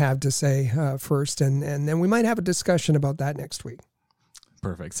listeners have to say first, and then we might have a discussion about that next week.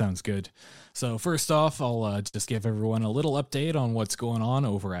 Perfect. Sounds good. So first off, I'll just give everyone a little update on what's going on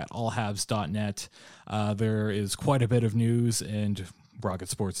over at allhabs.net. There is quite a bit of news, and Rocket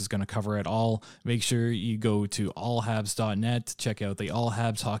Sports is going to cover it all. Make sure you go to allhabs.net, check out the All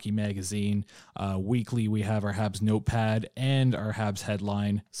Habs Hockey Magazine. Weekly, we have our Habs Notepad and our Habs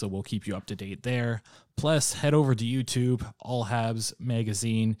Headline, so we'll keep you up to date there. Plus, head over to YouTube. All Habs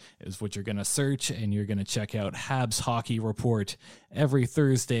Magazine is what you're going to search, and you're going to check out Habs Hockey Report every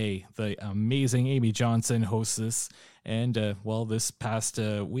Thursday. The amazing Amy Johnson hosts this. And, well, this past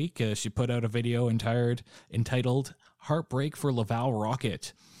week, she put out a video entitled Heartbreak for Laval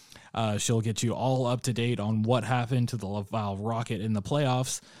Rocket. She'll get you all up to date on what happened to the Laval Rocket in the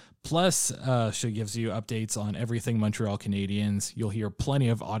playoffs. Plus, she gives you updates on everything Montreal Canadiens. You'll hear plenty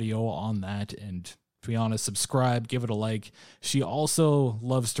of audio on that. And to be honest, subscribe, give it a like. She also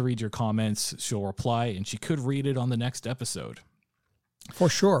loves to read your comments. She'll reply, and she could read it on the next episode. For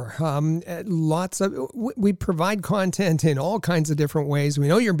sure. We provide content in all kinds of different ways. We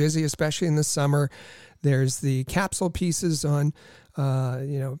know you're busy, especially in the summer. There's the capsule pieces on,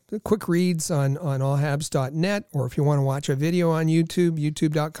 the quick reads on allhabs.net, or if you want to watch a video on YouTube,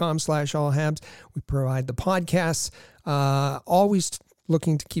 youtube.com/allhabs. We provide the podcasts, always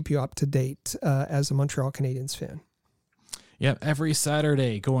looking to keep you up to date as a Montreal Canadiens fan. Yep, every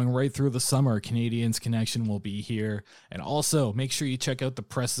Saturday going right through the summer, Canadians Connection will be here. And also, make sure you check out the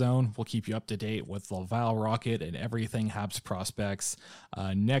Press Zone. We'll keep you up to date with Laval Rocket and everything Habs prospects.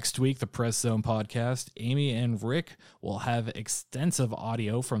 Next week, the Press Zone podcast, Amy and Rick will have extensive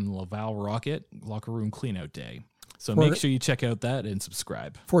audio from the Laval Rocket Locker Room Cleanout Day. So make sure you check out that and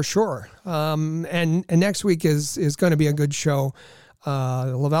subscribe. For sure. And next week is going to be a good show.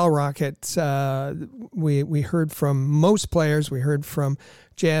 Laval Rocket, we heard from most players. We heard from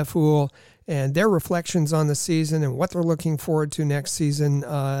J.F. Houle and their reflections on the season and what they're looking forward to next season.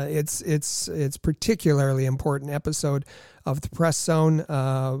 It's particularly important episode of the Press Zone.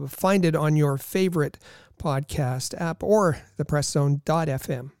 Find it on your favorite podcast app or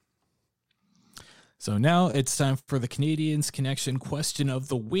thepresszone.fm. So now it's time for the Canadians Connection question of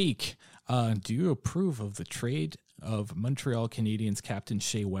the week. Do you approve of the trade of Montreal Canadiens captain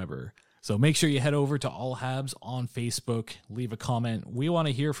Shea Weber? So make sure you head over to All Habs on Facebook, leave a comment. We want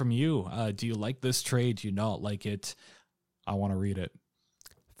to hear from you. Do you like this trade? Do you not like it? I want to read it.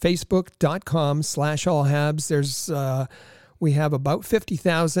 Facebook.com/allhabs. We have about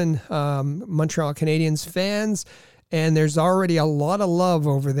 50,000 Montreal Canadiens fans, and there's already a lot of love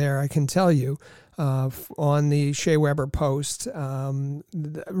over there, I can tell you. On the Shea Weber post, a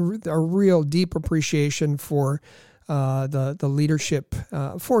real deep appreciation for the leadership,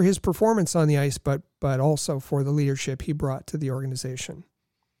 for his performance on the ice, but also for the leadership he brought to the organization.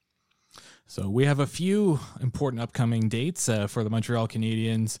 So we have a few important upcoming dates for the Montreal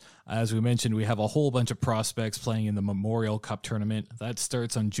Canadiens. As we mentioned, we have a whole bunch of prospects playing in the Memorial Cup tournament. That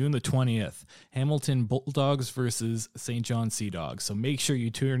starts on June the 20th. Hamilton Bulldogs versus St. John Sea Dogs. So make sure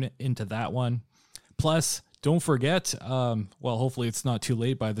you tune into that one. Plus, don't forget, hopefully it's not too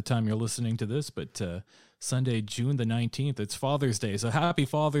late by the time you're listening to this, but Sunday, June the 19th, it's Father's Day. So happy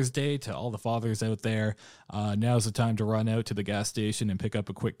Father's Day to all the fathers out there. Now's the time to run out to the gas station and pick up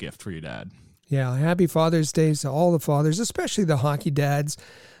a quick gift for your dad. Yeah, happy Father's Day to all the fathers, especially the hockey dads.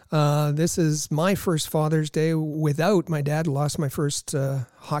 This is my first Father's Day without my dad. Lost my first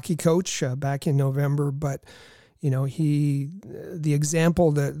hockey coach back in November, but the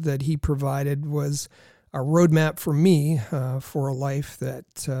example that he provided was a roadmap for me for a life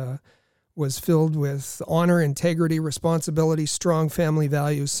that was filled with honor, integrity, responsibility, strong family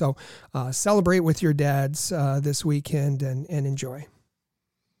values. So celebrate with your dads this weekend and enjoy.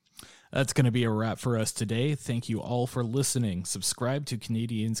 That's going to be a wrap for us today. Thank you all for listening. Subscribe to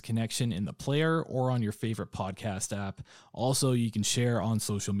Canadians Connection in the player or on your favorite podcast app. Also, you can share on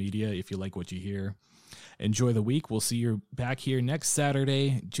social media if you like what you hear. Enjoy the week. We'll see you back here next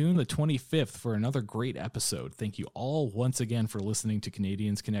Saturday, June the 25th, for another great episode. Thank you all once again for listening to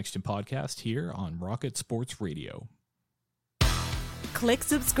Canadians Connection podcast here on Rocket Sports Radio. Click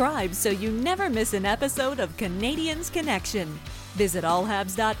subscribe so you never miss an episode of Canadians Connection. Visit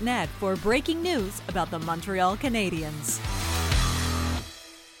allhabs.net for breaking news about the Montreal Canadiens.